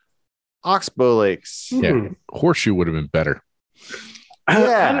called Oxbow Lakes. Yeah, Horseshoe would have been better.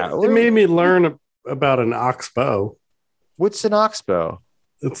 Yeah, It made me learn about an oxbow. What's an oxbow?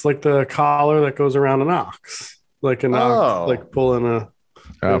 It's like the collar that goes around an ox, like an ox, like pulling a.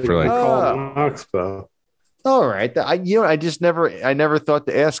 For like call it an oxbow. All right, I never thought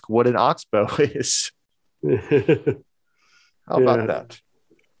to ask what an oxbow is. How about that?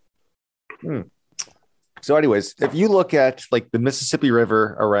 So, anyways, if you look at like the Mississippi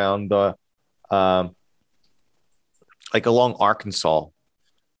River around the, like along Arkansas,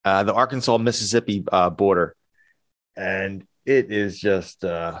 the Arkansas Mississippi border, and it is just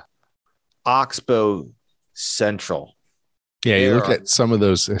Oxbow Central. Yeah, you look at some of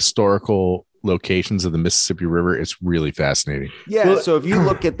those historical locations of the Mississippi River, it's really fascinating. Yeah, so if you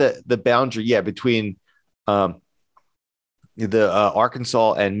look at the boundary, between the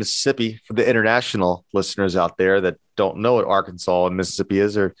Arkansas and Mississippi, for the international listeners out there that don't know what Arkansas and Mississippi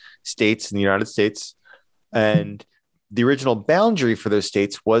is, or states in the United States, and the original boundary for those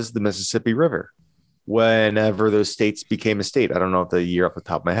states was the Mississippi River. Whenever those states became a state, I don't know the year off the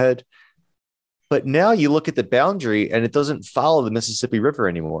top of my head, but now you look at the boundary and it doesn't follow the Mississippi River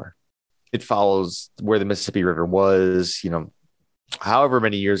anymore. It follows where the Mississippi River was, however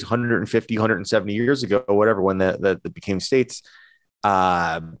many years, 150, 170 years ago, or whatever, when that became states.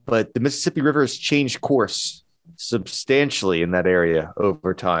 But the Mississippi River has changed course substantially in that area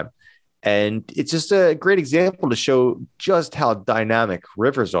over time. And it's just a great example to show just how dynamic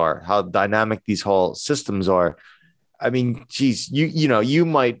rivers are, how dynamic these whole systems are. I mean, geez, you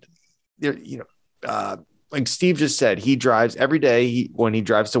might, like Steve just said, he drives every day. When he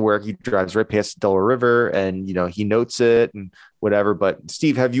drives to work, he drives right past the Delaware River, and he notes it and whatever. But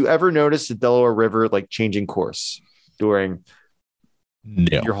Steve, have you ever noticed the Delaware River like changing course during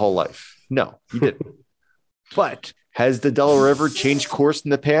your whole life? No, you didn't. But has the Delaware River changed course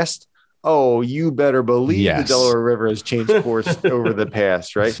in the past? Oh, you better believe the Delaware River has changed course over the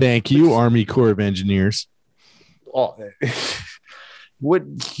past, right? Thank you, Army Corps of Engineers. Oh, what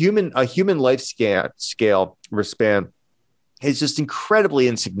a human life scale span is just incredibly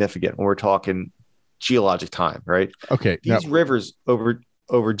insignificant when we're talking geologic time, right? Okay, these rivers over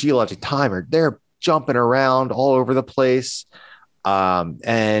geologic time they're jumping around all over the place,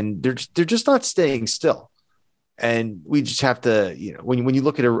 and they're just not staying still. And we just have to, when you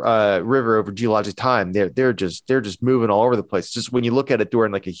look at a river over geologic time, they're just moving all over the place. Just when you look at it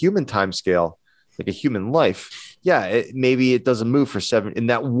during like a human time scale, like a human life, maybe it doesn't move for in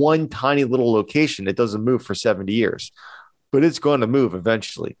that one tiny little location. It doesn't move for 70 years, but it's going to move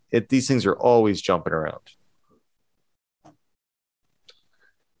eventually. These things are always jumping around.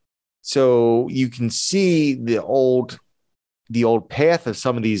 So you can see the old path of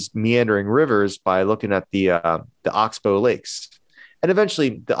some of these meandering rivers by looking at the Oxbow Lakes. And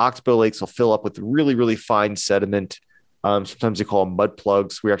eventually the Oxbow Lakes will fill up with really, really fine sediment. Sometimes they call them mud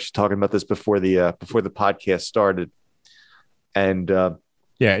plugs. We were actually talking about this before the podcast started. And and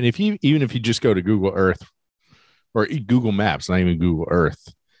if you just go to Google Earth or Google Maps, not even Google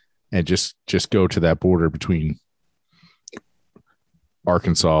Earth, and just go to that border between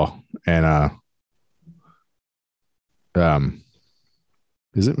Arkansas and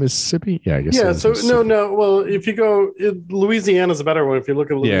is it Mississippi? Yeah, I guess. Yeah. So no. Well, if you go, Louisiana's a better one. If you look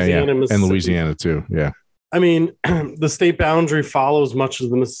at Louisiana, and Louisiana too. Yeah. I mean, the state boundary follows much of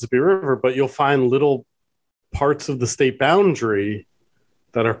the Mississippi River, but you'll find little parts of the state boundary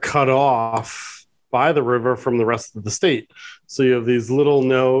that are cut off by the river from the rest of the state. So you have these little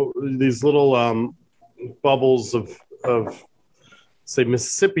bubbles of say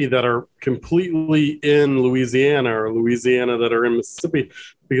Mississippi that are completely in Louisiana, or Louisiana that are in Mississippi,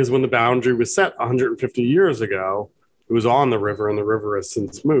 because when the boundary was set 150 years ago, it was on the river, and the river has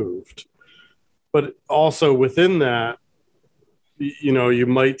since moved. But also within that, you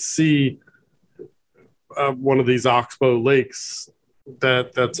might see one of these Oxbow Lakes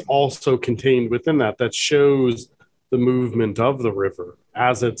that's also contained within that shows the movement of the river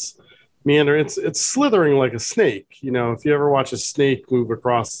as it's meandering. It's slithering like a snake. If you ever watch a snake move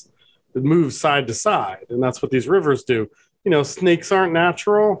across, it moves side to side, and that's what these rivers do. Snakes aren't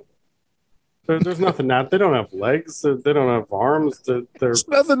natural. There's nothing they don't have legs. They don't have arms. There's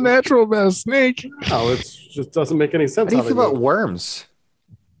nothing natural about a snake. No, it just doesn't make any sense. How do you feel about worms?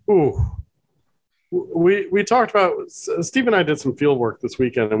 Ooh, we talked about, Steve and I did some field work this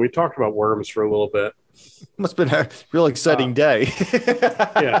weekend, and we talked about worms for a little bit. Must have been a real exciting day.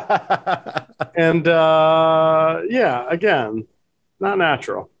 Yeah. And again, not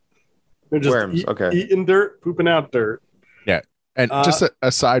natural. They're just worms. Eating dirt, pooping out dirt. Yeah. And just a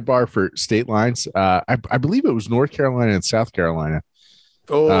sidebar for state lines. I believe it was North Carolina and South Carolina.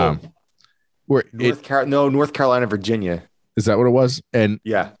 where North Carolina, Virginia. Is that what it was? And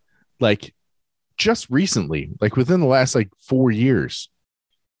yeah, like just recently, like within the last like 4 years,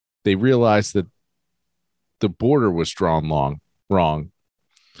 they realized that the border was drawn wrong,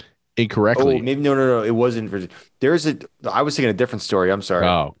 incorrectly. Oh, maybe no. It wasn't. I was thinking a different story. I'm sorry.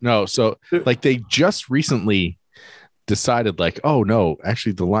 Oh no. So like they just recently decided like, oh no,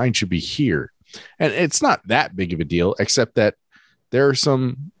 actually the line should be here. And it's not that big of a deal, except that there are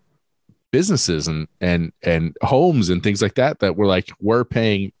some businesses and homes and things like that were like, we're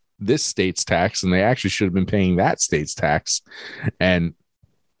paying this state's tax and they actually should have been paying that state's tax. And,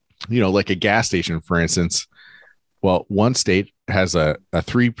 you know, like a gas station, for instance, well, one state has a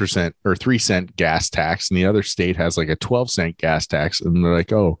 3% or 3-cent gas tax and the other state has like a 12-cent gas tax. And they're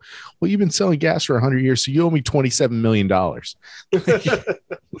like, oh, well, you've been selling gas for 100 years, so you owe me $27 million.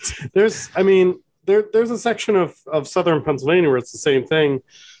 There's a section of southern Pennsylvania where it's the same thing,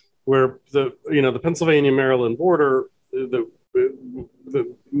 where the Pennsylvania Maryland border, the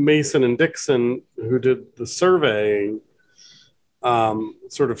Mason and Dixon, who did the surveying,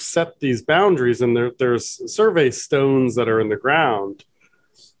 sort of set these boundaries, and there's survey stones that are in the ground,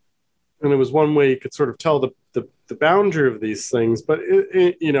 and it was one way you could sort of tell the boundary of these things. But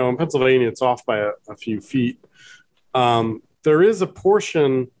in Pennsylvania, it's off by a few feet. There is a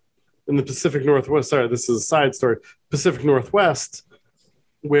portion in the Pacific Northwest. Sorry, this is a side story. Pacific Northwest,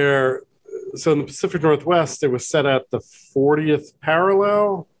 in the Pacific Northwest, it was set at the 40th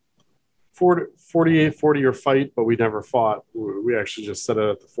parallel, 40 fight, but we never fought. We actually just set it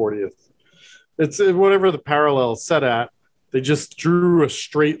at the 40th. It's whatever the parallel is set at. They just drew a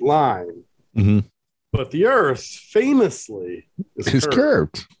straight line. Mm-hmm. But the Earth famously is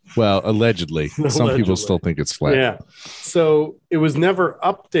curved. Well, allegedly. Some people still think it's flat. Yeah. So it was never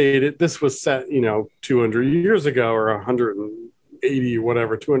updated. This was set, 200 years ago or 180,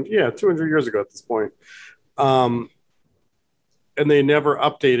 whatever, 200 years ago at this point. And they never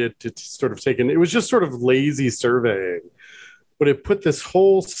updated to sort of it was just sort of lazy surveying. But it put this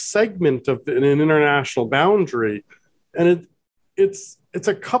whole segment of an international boundary, and it's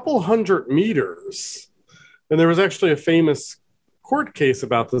a couple hundred meters. And there was actually a famous court case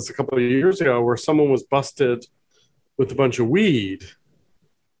about this a couple of years ago where someone was busted with a bunch of weed,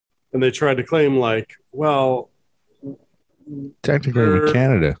 and they tried to claim like, well, technically I'm in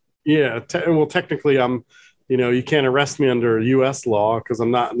Canada. Yeah. Technically I'm, you can't arrest me under U.S. law because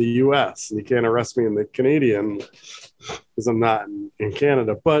I'm not in the U.S. and you can't arrest me in the Canadian because I'm not in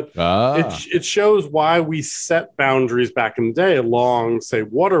Canada. But it shows why we set boundaries back in the day along, say,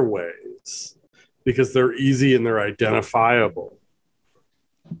 waterways, because they're easy and they're identifiable.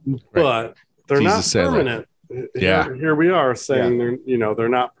 Right. But they're Jesus not permanent. Here we are saying they're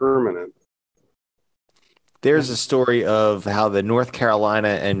not permanent. There's a story of how the North Carolina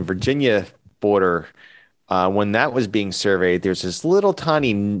and Virginia border, when that was being surveyed, there's this little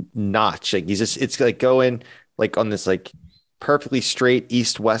tiny notch. Like it's like going like on this like perfectly straight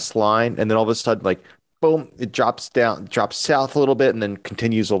east-west line, and then all of a sudden, like boom, it drops south a little bit, and then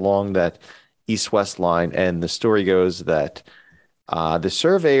continues along that east-west line. And the story goes that the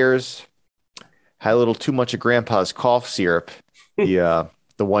surveyors had a little too much of Grandpa's cough syrup the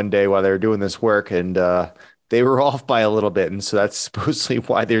one day while they were doing this work, and they were off by a little bit, and so that's supposedly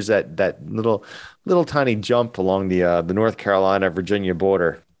why there's that little tiny jump along the North Carolina Virginia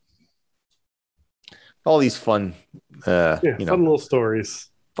border. All these fun, fun little stories.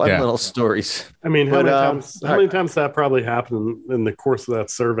 Little stories. I mean, how many times that probably happened in the course of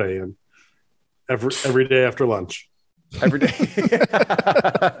that survey? And every day after lunch. Every day.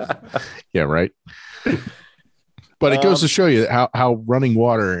 Yeah, right. But it goes to show you how running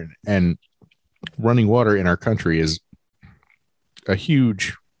water and running water in our country is a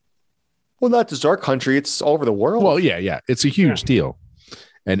huge. Well, not just our country; it's all over the world. Well, yeah, it's a huge deal,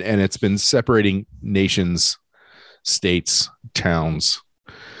 and it's been separating nations, states, towns,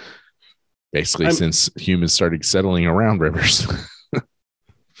 basically since humans started settling around rivers.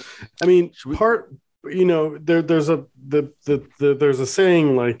 I mean, there's a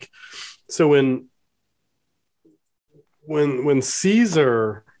saying like, so when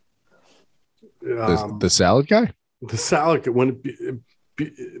Caesar, the salad guy,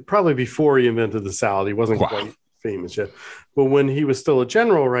 probably before he invented the salad, he wasn't quite famous yet, but when he was still a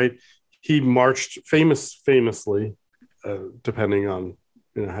general, right, he marched famously, depending on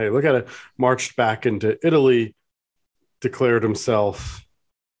how you look at it, marched back into Italy, declared himself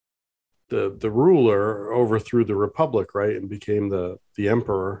the ruler, overthrew the republic, right, and became the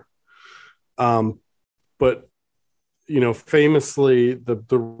emperor. But famously,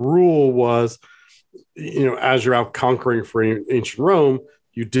 the rule was, as you're out conquering for ancient Rome,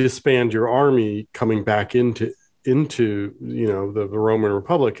 you disband your army coming back into the Roman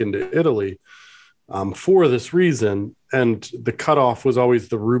Republic, into Italy, for this reason. And the cutoff was always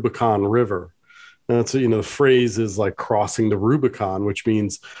the Rubicon River. And that's, the phrase is like crossing the Rubicon, which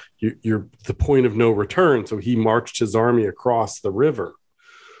means you're the point of no return. So he marched his army across the river.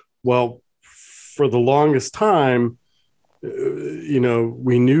 Well, for the longest time,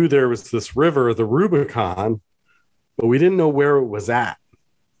 we knew there was this river, the Rubicon, but we didn't know where it was at,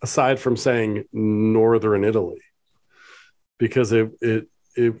 aside from saying northern Italy, because it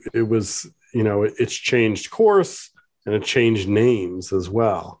was, it's changed course and it changed names as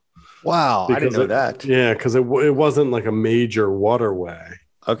well. Wow, I didn't know that. Yeah, because it wasn't like a major waterway.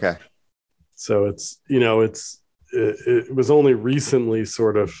 Okay. So it was only recently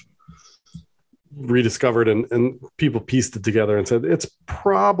sort of rediscovered, and people pieced it together and said it's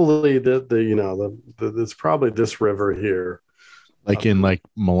probably it's probably this river here, like in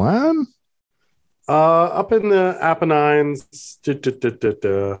Milan, up in the Apennines.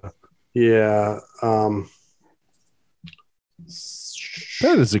 Yeah.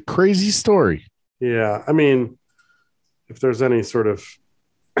 That is a crazy story. Yeah, I mean, if there's any sort of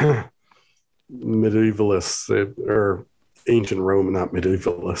medievalists or ancient Rome, not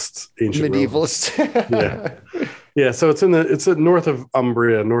medievalists, ancient medievalists. Yeah. So it's north of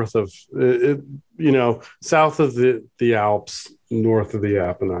Umbria, north of south of the Alps, north of the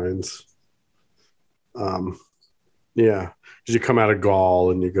Apennines. Yeah, because you come out of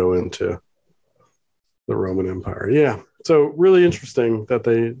Gaul and you go into the Roman Empire. Yeah. So really interesting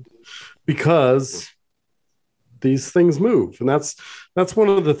because these things move. And that's one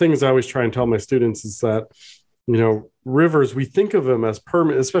of the things I always try and tell my students is that, rivers, we think of them as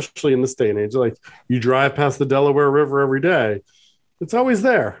permanent, especially in this day and age. Like you drive past the Delaware River every day. It's always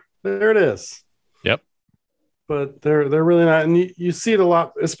there. There it is. Yep. But they're really not. And you see it a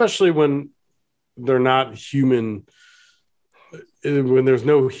lot, especially when they're not human, when there's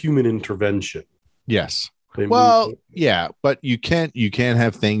no human intervention. Yes. Well, yeah, but you can't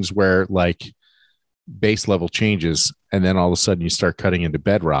have things where like base level changes and then all of a sudden you start cutting into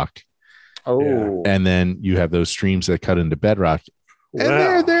bedrock. Oh, and then you have those streams that cut into bedrock, and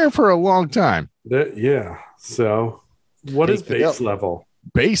they're there for a long time. Yeah. So, what is base level?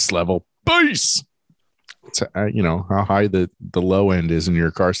 Base level. Base. It's how high the low end is in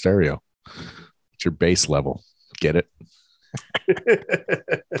your car stereo. It's your base level. Get it?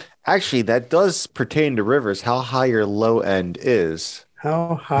 Actually, that does pertain to rivers. How high your low end is.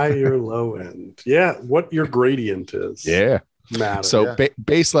 How high your low end? Yeah, what your gradient is. Yeah. Matter. So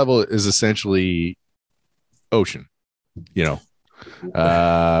base level is essentially ocean. Mean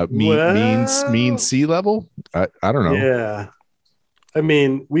sea level. I don't know. Yeah. I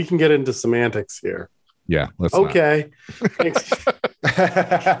mean, we can get into semantics here. Yeah. Let's okay.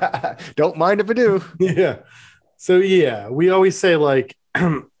 Don't mind if I do. Yeah. So yeah, we always say like,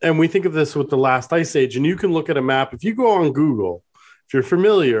 and we think of this with the last ice age, and you can look at a map. If you go on Google, if you're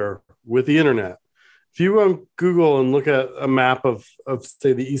familiar with the internet, if you go on Google and look at a map of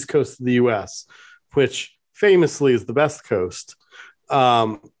say the East Coast of the US, which famously is the best coast,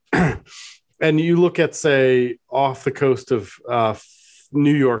 and you look at say off the coast of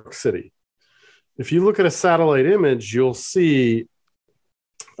New York City, if you look at a satellite image, you'll see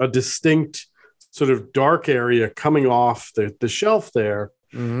a distinct sort of dark area coming off the shelf there.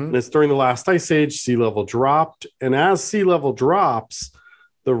 Mm-hmm. And it's during the last ice age, sea level dropped. And as sea level drops,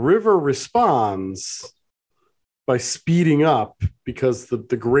 the river responds by speeding up because the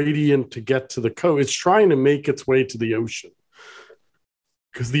gradient to get to the coast, it's trying to make its way to the ocean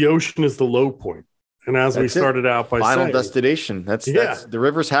because the ocean is the low point. And as we started out by final saying, destination, that's the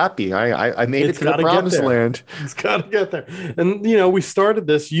river's happy. I made it to the promised land. It's got to get there. And you started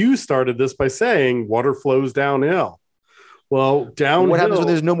this by saying water flows downhill. Well, downhill. What happens when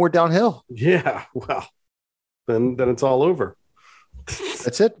there's no more downhill? Yeah, well, then it's all over.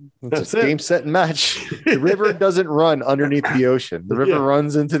 That's it. That's it. Game, set, and match. The river doesn't run underneath the ocean. The river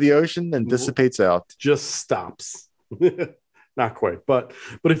runs into the ocean and dissipates out. Just stops. Not quite, but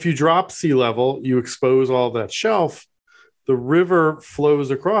if you drop sea level, you expose all that shelf, the river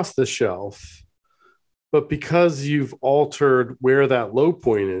flows across the shelf. But because you've altered where that low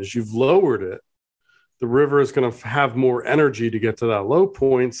point is, you've lowered it, the river is going to have more energy to get to that low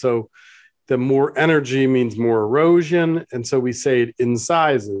point. So the more energy means more erosion. And so we say it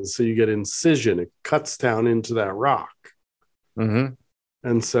incisors. So you get incision. It cuts down into that rock. Mm-hmm.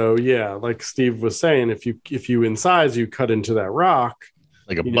 And so, yeah, like Steve was saying, if you incise, you cut into that rock.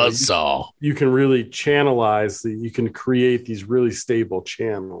 Like a buzzsaw. You can really channelize, you can create these really stable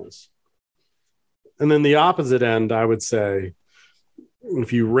channels. And then the opposite end, I would say,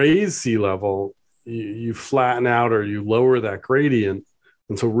 if you raise sea level, you flatten out or you lower that gradient,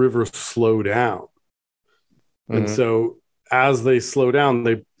 and so rivers slow down. And so as they slow down,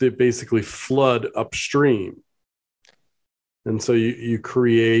 they basically flood upstream. And so you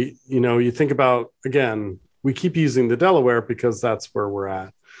create, you think about, again, we keep using the Delaware because that's where we're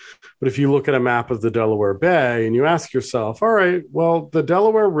at. But if you look at a map of the Delaware Bay and you ask yourself, all right, well, the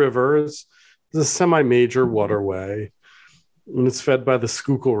Delaware River is a semi-major waterway, and it's fed by the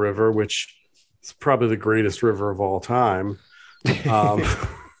Schuylkill River, which is probably the greatest river of all time.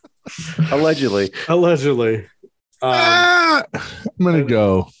 Allegedly. I'm going to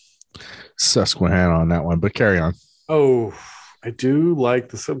go Susquehanna on that one, but carry on. Oh, I do like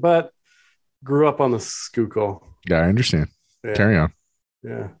this, but grew up on the Schuylkill. Yeah, I understand. Yeah. Carry on.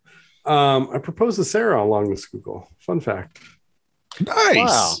 Yeah. I proposed to Sarah along the Schuylkill. Fun fact. Nice.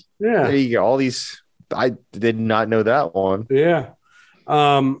 Wow. Yeah. There you go. All these, I did not know that one. Yeah.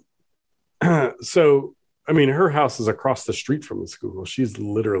 So, I mean, her house is across the street from the Schuylkill. She's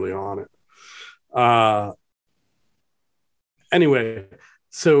literally on it. Anyway,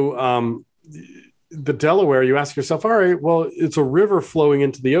 so the Delaware, you ask yourself, all right, well, it's a river flowing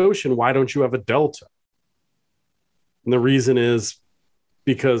into the ocean. Why don't you have a delta? And the reason is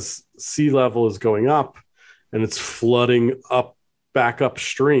because sea level is going up and it's flooding back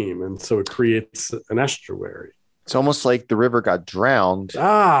upstream. And so it creates an estuary. It's almost like the river got drowned.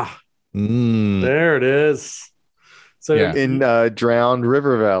 There it is. So in Drowned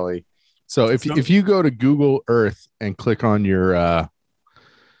River Valley. So if you go to Google Earth and click on your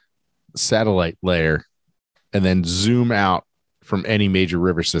satellite layer and then zoom out from any major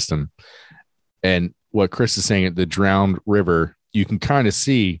river system, and what Chris is saying at the Drowned River, you can kind of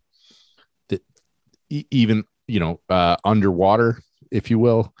see that even, underwater, if you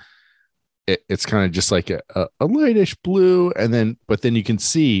will, it's kind of just like a lightish blue. But then you can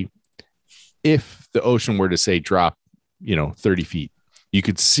see if the ocean were to say drop, 30 feet, you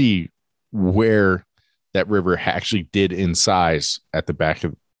could see where that river actually did in size at the back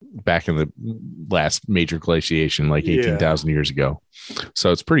in the last major glaciation, like 18,000 years ago.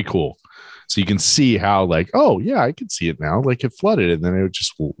 So it's pretty cool. So you can see how, like, oh yeah, I can see it now. Like it flooded, and then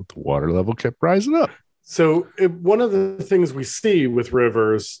the water level kept rising up. So one of the things we see with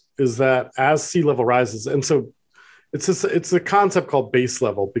rivers is that as sea level rises, and so it's a concept called base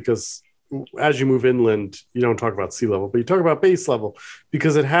level, because as you move inland, you don't talk about sea level, but you talk about base level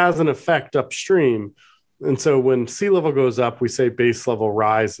because it has an effect upstream. And so when sea level goes up, we say base level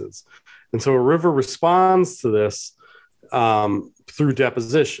rises. And so a river responds to this through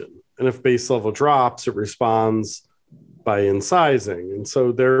deposition. And if base level drops, it responds by incising. And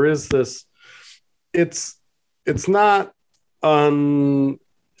so there is this, it's not,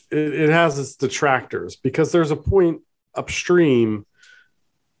 it has its detractors, because there's a point upstream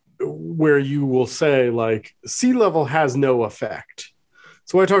where you will say, like, sea level has no effect.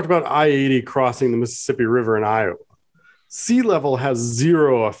 So I talked about I-80 crossing the Mississippi River in Iowa. Sea level has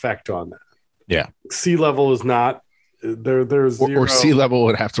zero effect on that. Yeah. Sea level is not there's zero. Or sea level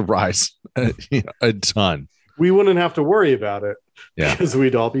would have to rise a ton. We wouldn't have to worry about it, because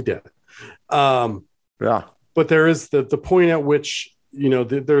we'd all be dead. But there is the point at which,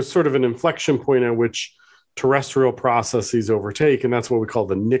 there's sort of an inflection point at which terrestrial processes overtake, and that's what we call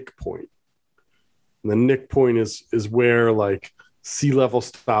the Nick point. And the Nick point is where, like, sea level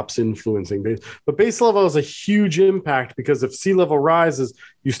stops influencing base. But base level has a huge impact, because if sea level rises,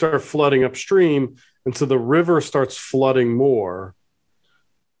 you start flooding upstream, and so the river starts flooding more.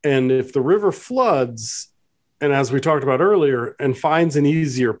 And if the river floods, and as we talked about earlier, and finds an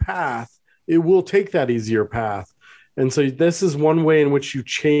easier path, it will take that easier path. And so this is one way in which you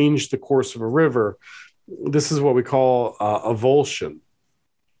change the course of a river. This is what we call avulsion,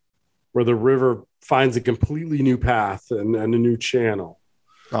 where the finds a completely new path and a new channel.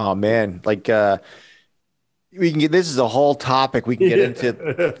 Oh man, like we can get, this is a whole topic we can get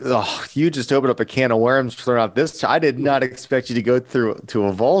into. You just opened up a can of worms throwing out this. I did not expect you to go through to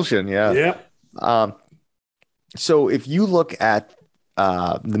avulsion. Yeah. So if you look at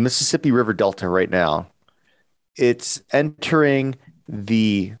the Mississippi River Delta right now, it's entering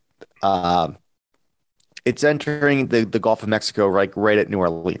the Gulf of Mexico, right at New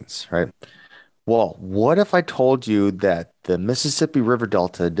Orleans, right? Well, what if I told you that the Mississippi River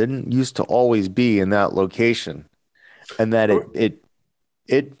Delta didn't used to always be in that location, and that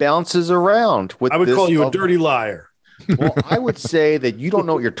it bounces around with? I would call you a dirty liar. Well, I would say that you don't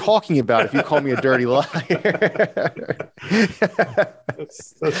know what you're talking about if you call me a dirty liar.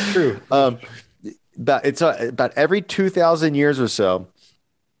 That's true. But it's about every 2,000 years or so,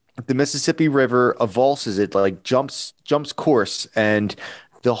 the Mississippi River avulses it, like jumps course, and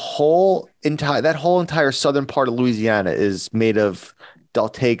the whole entire southern part of Louisiana is made of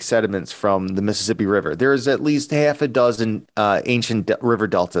deltaic sediments from the Mississippi River. There's at least half a dozen ancient river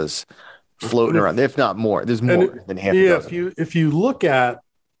deltas floating around, if not more. There's more than half a dozen.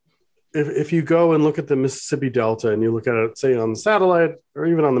 If you go and look at the Mississippi Delta and you look at it, say on the satellite or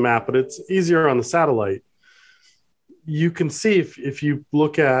even on the map, but it's easier on the satellite, you can see if you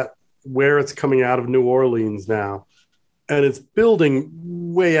look at where it's coming out of New Orleans now, and it's building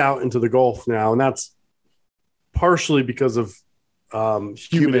way out into the Gulf now, and that's partially because of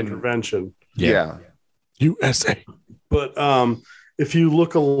human intervention. Yeah. USA. But if you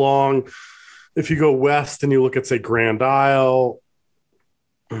look along, if you go west and you look at, say, Grand Isle,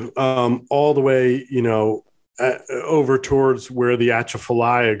 all the way, over towards where the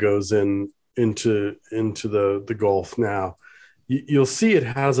Atchafalaya goes into the Gulf now, you'll see it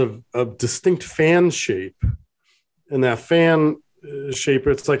has a distinct fan shape. And that fan shape,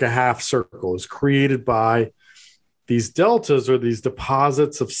 it's like a half circle, is created by these deltas or these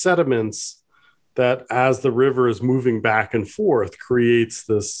deposits of sediments that, as the river is moving back and forth, creates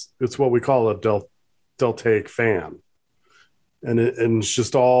this. It's what we call a deltaic fan. And it's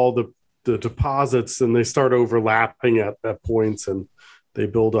just all the deposits, and they start overlapping at points, and they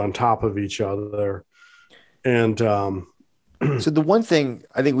build on top of each other. And so the one thing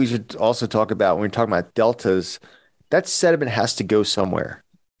I think we should also talk about when we're talking about deltas, that sediment has to go somewhere.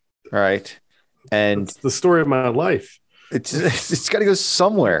 All right. And it's the story of my life. It's got to go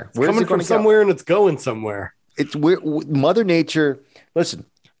somewhere. It's coming from somewhere, and it's going somewhere. It's Mother Nature. Listen,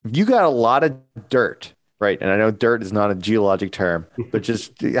 you got a lot of dirt, right? And I know dirt is not a geologic term, but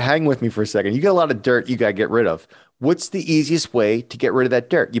just hang with me for a second. You got a lot of dirt you got to get rid of. What's the easiest way to get rid of that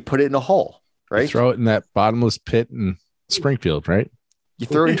dirt? You put it in a hole, right? You throw it in that bottomless pit in Springfield, right? You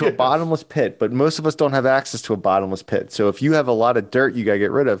throw it into a bottomless pit, but most of us don't have access to a bottomless pit. So if you have a lot of dirt you got to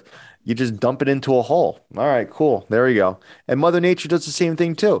get rid of, you just dump it into a hole. All right, cool. There we go. And Mother Nature does the same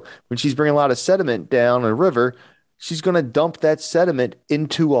thing too. When she's bringing a lot of sediment down a river, she's going to dump that sediment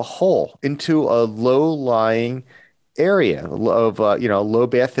into a hole, into a low-lying area of low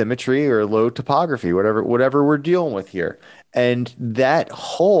bathymetry or low topography, whatever we're dealing with here. And that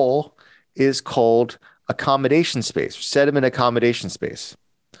hole is called accommodation space, sediment accommodation space.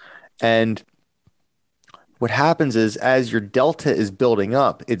 And what happens is, as your delta is building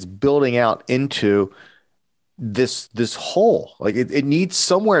up, it's building out into this hole. Like it needs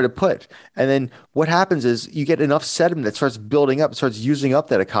somewhere to put. And then what happens is you get enough sediment that starts building up, starts using up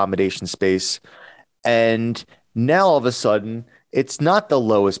that accommodation space. And now all of a sudden it's not the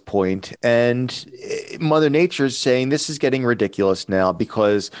lowest point. And Mother Nature is saying this is getting ridiculous now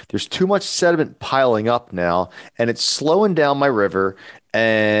because there's too much sediment piling up now, and it's slowing down my river.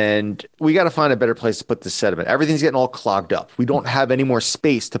 And we got to find a better place to put this sediment. Everything's getting all clogged up. We don't have any more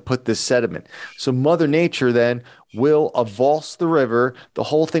space to put this sediment. So Mother Nature then will avulse the river. The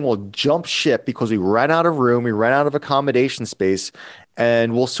whole thing will jump ship because we ran out of room. We ran out of accommodation space,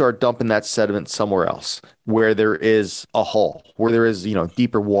 and we'll start dumping that sediment somewhere else where there is a hole, where there is,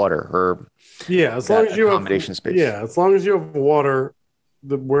 deeper water or as long as you have accommodation space. Yeah, as long as you have water,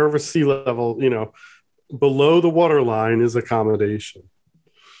 wherever sea level, below the water line is accommodation.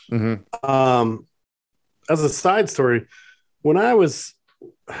 Mm-hmm. As a side story, when I was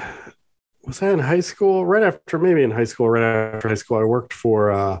I in high school? Right after high school, I worked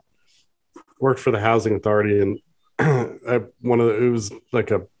for the housing authority, and it was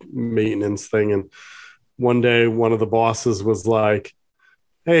like a maintenance thing. And one day, one of the bosses was like,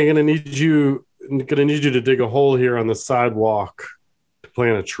 "Hey, I'm gonna need you to dig a hole here on the sidewalk to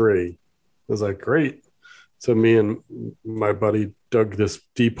plant a tree." I was like, "Great." So me and my buddy dug this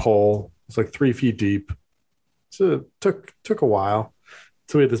deep hole. It's like 3 feet deep. So it took a while.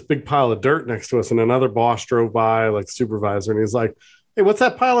 So we had this big pile of dirt next to us, and another boss drove by, like supervisor, and he's like, "Hey, what's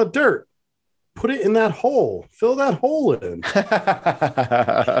that pile of dirt? Put it in that hole. Fill that hole in."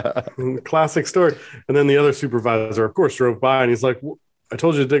 Classic story. And then the other supervisor, of course, drove by, and he's like, "I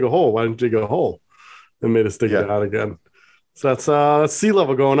told you to dig a hole. Why didn't you dig a hole?" And made us dig it out again. So that's sea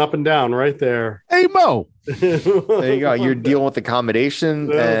level going up and down right there. Hey, Mo. There you go. You're dealing with accommodation,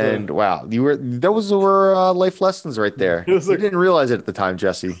 and wow, those were life lessons right there. You didn't realize it at the time,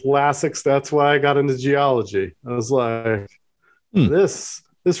 Jesse. Classics. That's why I got into geology. I was like, this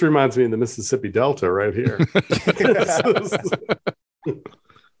reminds me of the Mississippi Delta right here.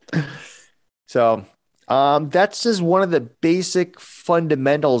 So that's just one of the basic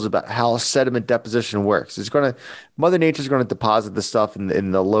fundamentals about how sediment deposition works. Mother Nature's going to deposit the stuff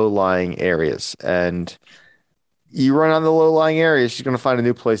in the low-lying areas. And, You run on the low-lying area, she's going to find a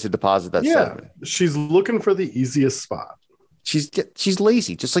new place to deposit that sediment. She's looking for the easiest spot. She's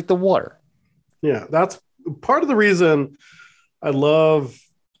lazy, just like the water. Yeah, that's part of the reason I love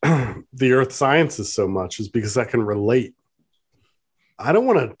the earth sciences so much, is because I can relate. I don't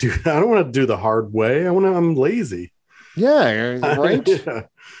want to do the hard way. I'm lazy. Yeah, right. Yeah.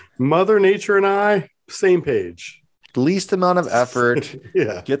 Mother Nature and I, same page. Least amount of effort.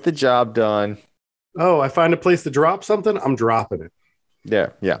 Yeah. Get the job done. Oh, I find a place to drop something, I'm dropping it.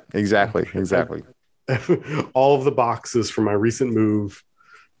 Yeah, exactly. All of the boxes from my recent move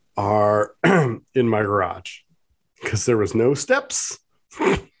are in my garage because there was no steps.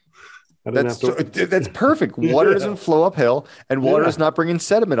 That's perfect. Water doesn't flow uphill, and water is not bringing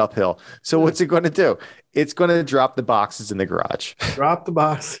sediment uphill. So what's it going to do? It's going to drop the boxes in the garage. Drop the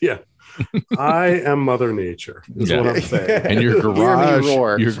box. Yeah. I am Mother Nature. Is what I'm saying. And your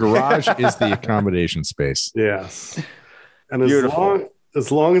garage is the accommodation space. Yes. And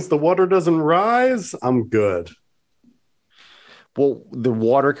as long as the water doesn't rise, I'm good. Well, the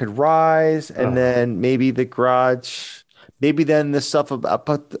water could rise, and then maybe the garage, then the stuff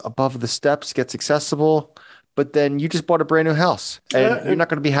above the steps gets accessible. But then you just bought a brand new house, and you're not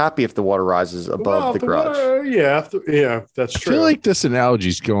going to be happy if the water rises above the garage. That's true. I feel like this analogy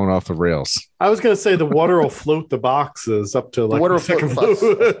is going off the rails. I was going to say the water will float the boxes up to like the second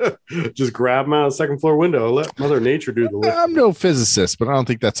floor. Just grab them out of the second floor window. Let Mother Nature do the lift. I'm no physicist, but I don't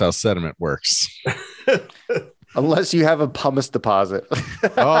think that's how sediment works. Unless you have a pumice deposit.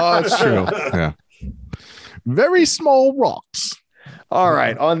 Oh, that's true. Yeah. Very small rocks. All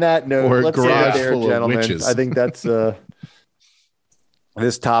right. On that note, let's end it there, gentlemen. I think that's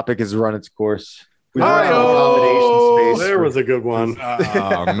this topic has run its course. There was a good one.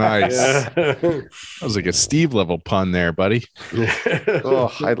 Oh, nice. That was like a Steve level pun there, buddy.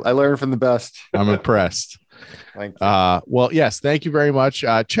 I learned from the best. I'm impressed. Thank you. Well, yes, thank you very much.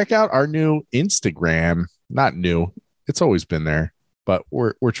 Check out our new Instagram. Not new. It's always been there, but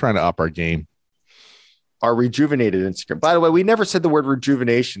we're trying to up our game. Our rejuvenated Instagram. By the way, we never said the word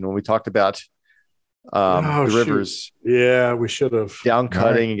rejuvenation when we talked about the rivers. Yeah, we should have. Down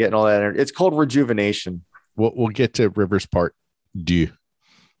cutting and getting all that energy. It's called rejuvenation. We'll get to rivers part 2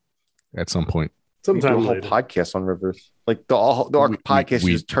 at some point. Sometime a whole podcast on rivers. Like the podcast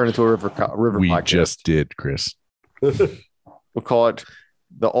just turn into a river podcast. We just did, Chris. We'll call it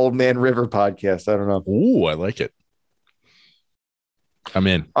the Old Man River Podcast. I don't know. Ooh, I like it. I'm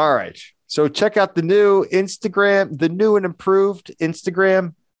in. All right. So check out the new Instagram, the new and improved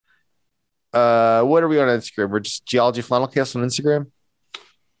Instagram. What are we on Instagram? We're just Geology Flannelcast on Instagram.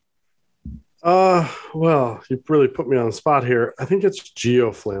 Well, you really put me on the spot here. I think it's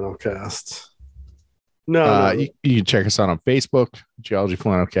Geo Flannelcast. No. You can check us out on Facebook, Geology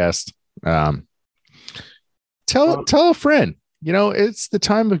Flannelcast. Tell a friend. You know, it's the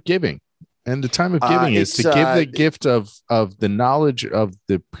time of giving. And the time of giving is to give the gift of the knowledge of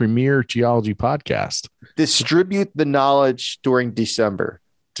the premier geology podcast. Distribute the knowledge during December.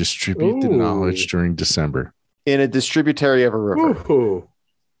 Distribute the knowledge during December. In a distributary of a river. Ooh.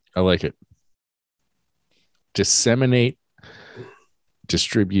 I like it. Disseminate,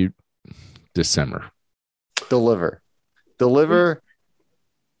 distribute, December. Deliver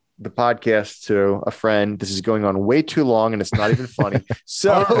the podcast to a friend. This is going on way too long and it's not even funny.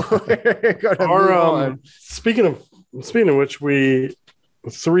 So speaking of which,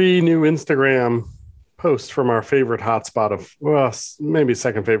 3 new Instagram posts from our favorite hotspot of, well, maybe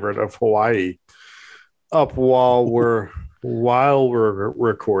second favorite of Hawaii up while we're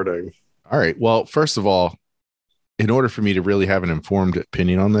recording. All right. Well, first of all, in order for me to really have an informed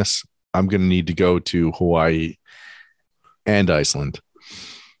opinion on this, I'm going to need to go to Hawaii and Iceland.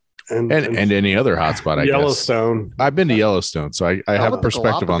 And any other hotspot, I Yellowstone. guess. I've been to Yellowstone, so I have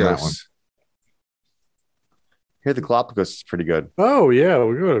perspective on that one. Here, the Galapagos is pretty good. Oh yeah,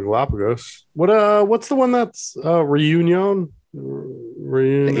 we go to Galapagos. What's the one that's Reunion?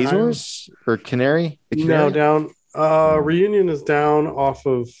 The Azores or Canary? No, down. Reunion is down off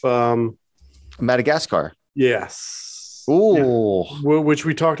of Madagascar. Yes. Ooh, yeah. Which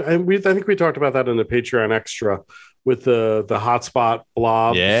we talked. I think we talked about that in the Patreon extra. With the hotspot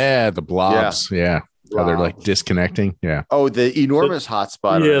blobs. Yeah, the blobs. Yeah. How they're like disconnecting. Yeah. Oh, the enormous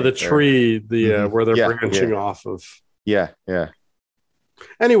hotspot. Yeah, the tree, where they're branching off of. Yeah.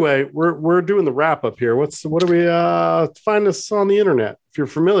 Anyway, we're doing the wrap up here. What do we find us on the internet? If you're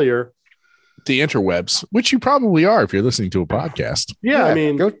familiar. The interwebs, which you probably are if you're listening to a podcast. Yeah, I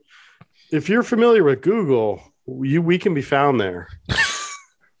mean, if you're familiar with Google, we can be found there.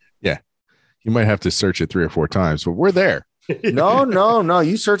 You might have to search it 3 or 4 times, but we're there. No.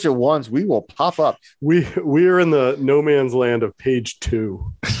 You search it once, we will pop up. We are in the no man's land of page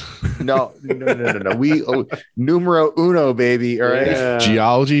 2. No. We numero uno, baby. All right. Yeah.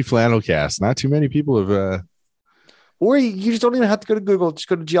 Geology Flannelcast. Not too many people have. Or you just don't even have to go to Google. Just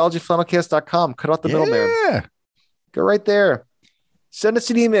go to geologyflannelcast.com. Cut out the middleman. Yeah. Go right there. Send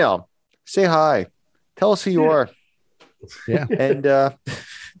us an email. Say hi. Tell us who you are. Yeah. And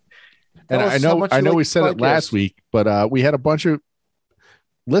And I know we said it last week, but we had a bunch of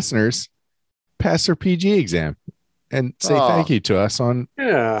listeners pass their PG exam and say thank you to us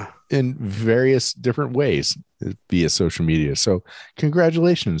in various different ways via social media. So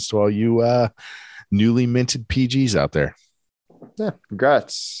congratulations to all you newly minted PGs out there. Yeah,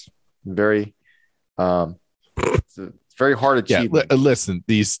 congrats. Very it's very hard achievement. Yeah, listen,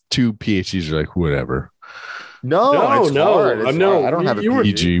 these 2 PhDs are like whatever. No, it's hard. It's no. hard. I don't have a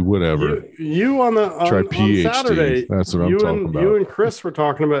PG, whatever. You on PhD. Saturday. That's what I'm talking about. You and Chris were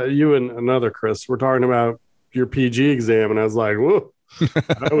talking about. You and another Chris were talking about your PG exam, and I was like, "Whoa,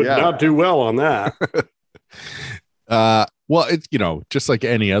 I would not do well on that." Well, it's just like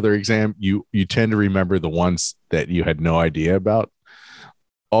any other exam, you tend to remember the ones that you had no idea about.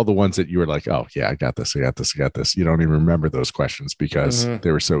 All the ones that you were like, oh yeah, I got this. You don't even remember those questions because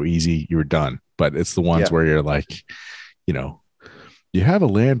they were so easy. You were done. But it's the ones where you're like, you have a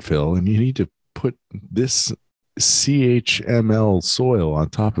landfill and you need to put this CHML soil on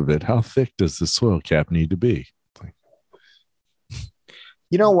top of it. How thick does the soil cap need to be?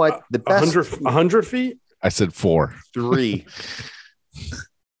 You know what? The best 100 feet? I said 4. 3.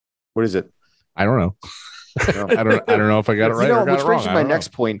 What is it? I don't know. I don't know if I got it right or got it wrong. Which brings me to my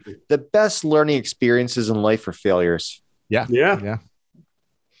next point. The best learning experiences in life are failures. Yeah.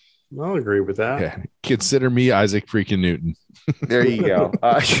 I'll agree with that. Yeah. Consider me Isaac freaking Newton. There you go.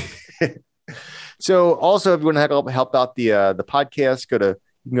 So also, if you want to help out the podcast, you can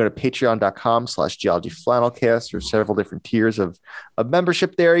go to patreon.com/geologyflannelcast. There's several different tiers of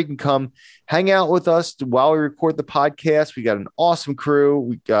membership there. You can come hang out with us while we record the podcast. We got an awesome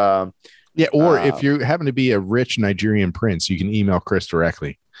crew. Or if you happen to be a rich Nigerian prince, you can email Chris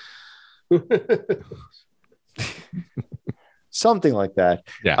directly. Something like that.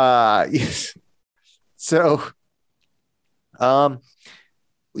 Yeah. Yes. So, we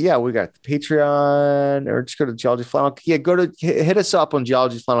got the Patreon, or just go to Geology Flannel. Yeah, hit us up on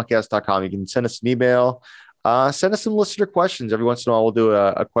geologyflannelcast.com. You can send us an email. Send us some listener questions. Every once in a while, we'll do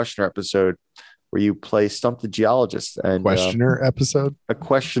a questioner episode where you play Stump the Geologist. And questioner episode? A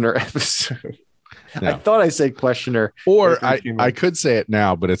questioner episode. No. I thought I said questioner. Or I could say it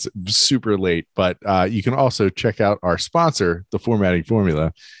now, but it's super late. But you can also check out our sponsor, The Formatting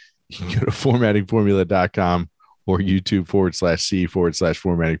Formula. You can go to formattingformula.com or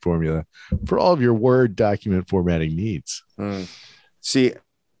YouTube/C/formatting formula for all of your Word document formatting needs. See,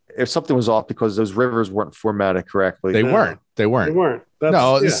 if something was off because those rivers weren't formatted correctly. They weren't.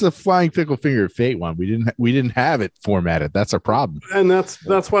 This is a Flying Fickle Finger of Fate one. We didn't have it formatted. That's our problem. And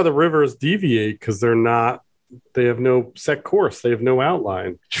that's why the rivers deviate, because they have no set course. They have no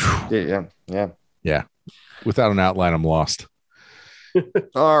outline. Yeah. Without an outline, I'm lost.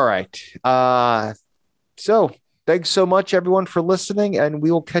 All right. So thanks so much, everyone, for listening, and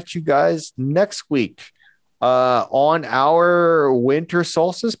we will catch you guys next week on our winter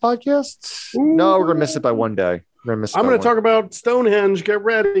solstice podcast. Ooh. No, we're gonna miss it by one day. I'm gonna talk about Stonehenge. Get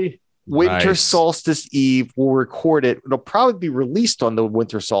ready. Winter solstice eve. We'll record it. It'll probably be released on the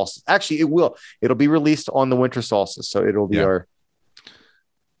winter solstice. Actually, it will. It'll be released on the winter solstice, so it'll be our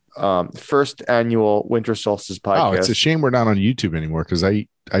first annual winter solstice podcast. Oh, it's a shame we're not on YouTube anymore, because I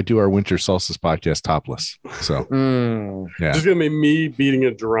do our winter solstice podcast topless. So it's just gonna be me beating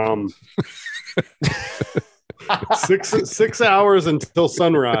a drum. 6 hours until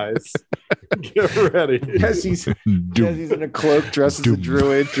sunrise. Get ready. Yes, he's in a cloak, dressed as a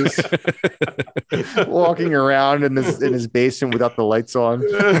druid, just walking around in his basement without the lights on.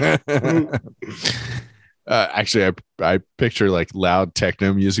 Actually, I picture like loud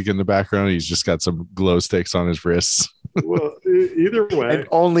techno music in the background. He's just got some glow sticks on his wrists. Well, either way, and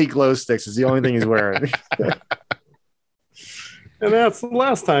only glow sticks is the only thing he's wearing. And that's the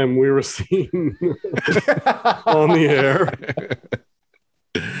last time we were seen on the air.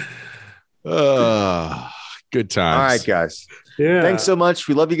 Good times. All right, guys. Yeah. Thanks so much.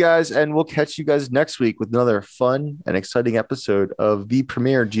 We love you guys, and we'll catch you guys next week with another fun and exciting episode of the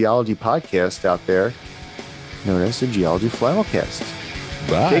premier geology podcast out there, known as the Geology Flannelcast.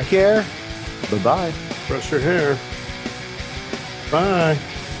 Bye. Take care. Bye-bye. Brush your hair. Bye.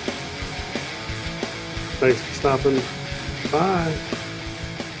 Thanks for stopping. Bye.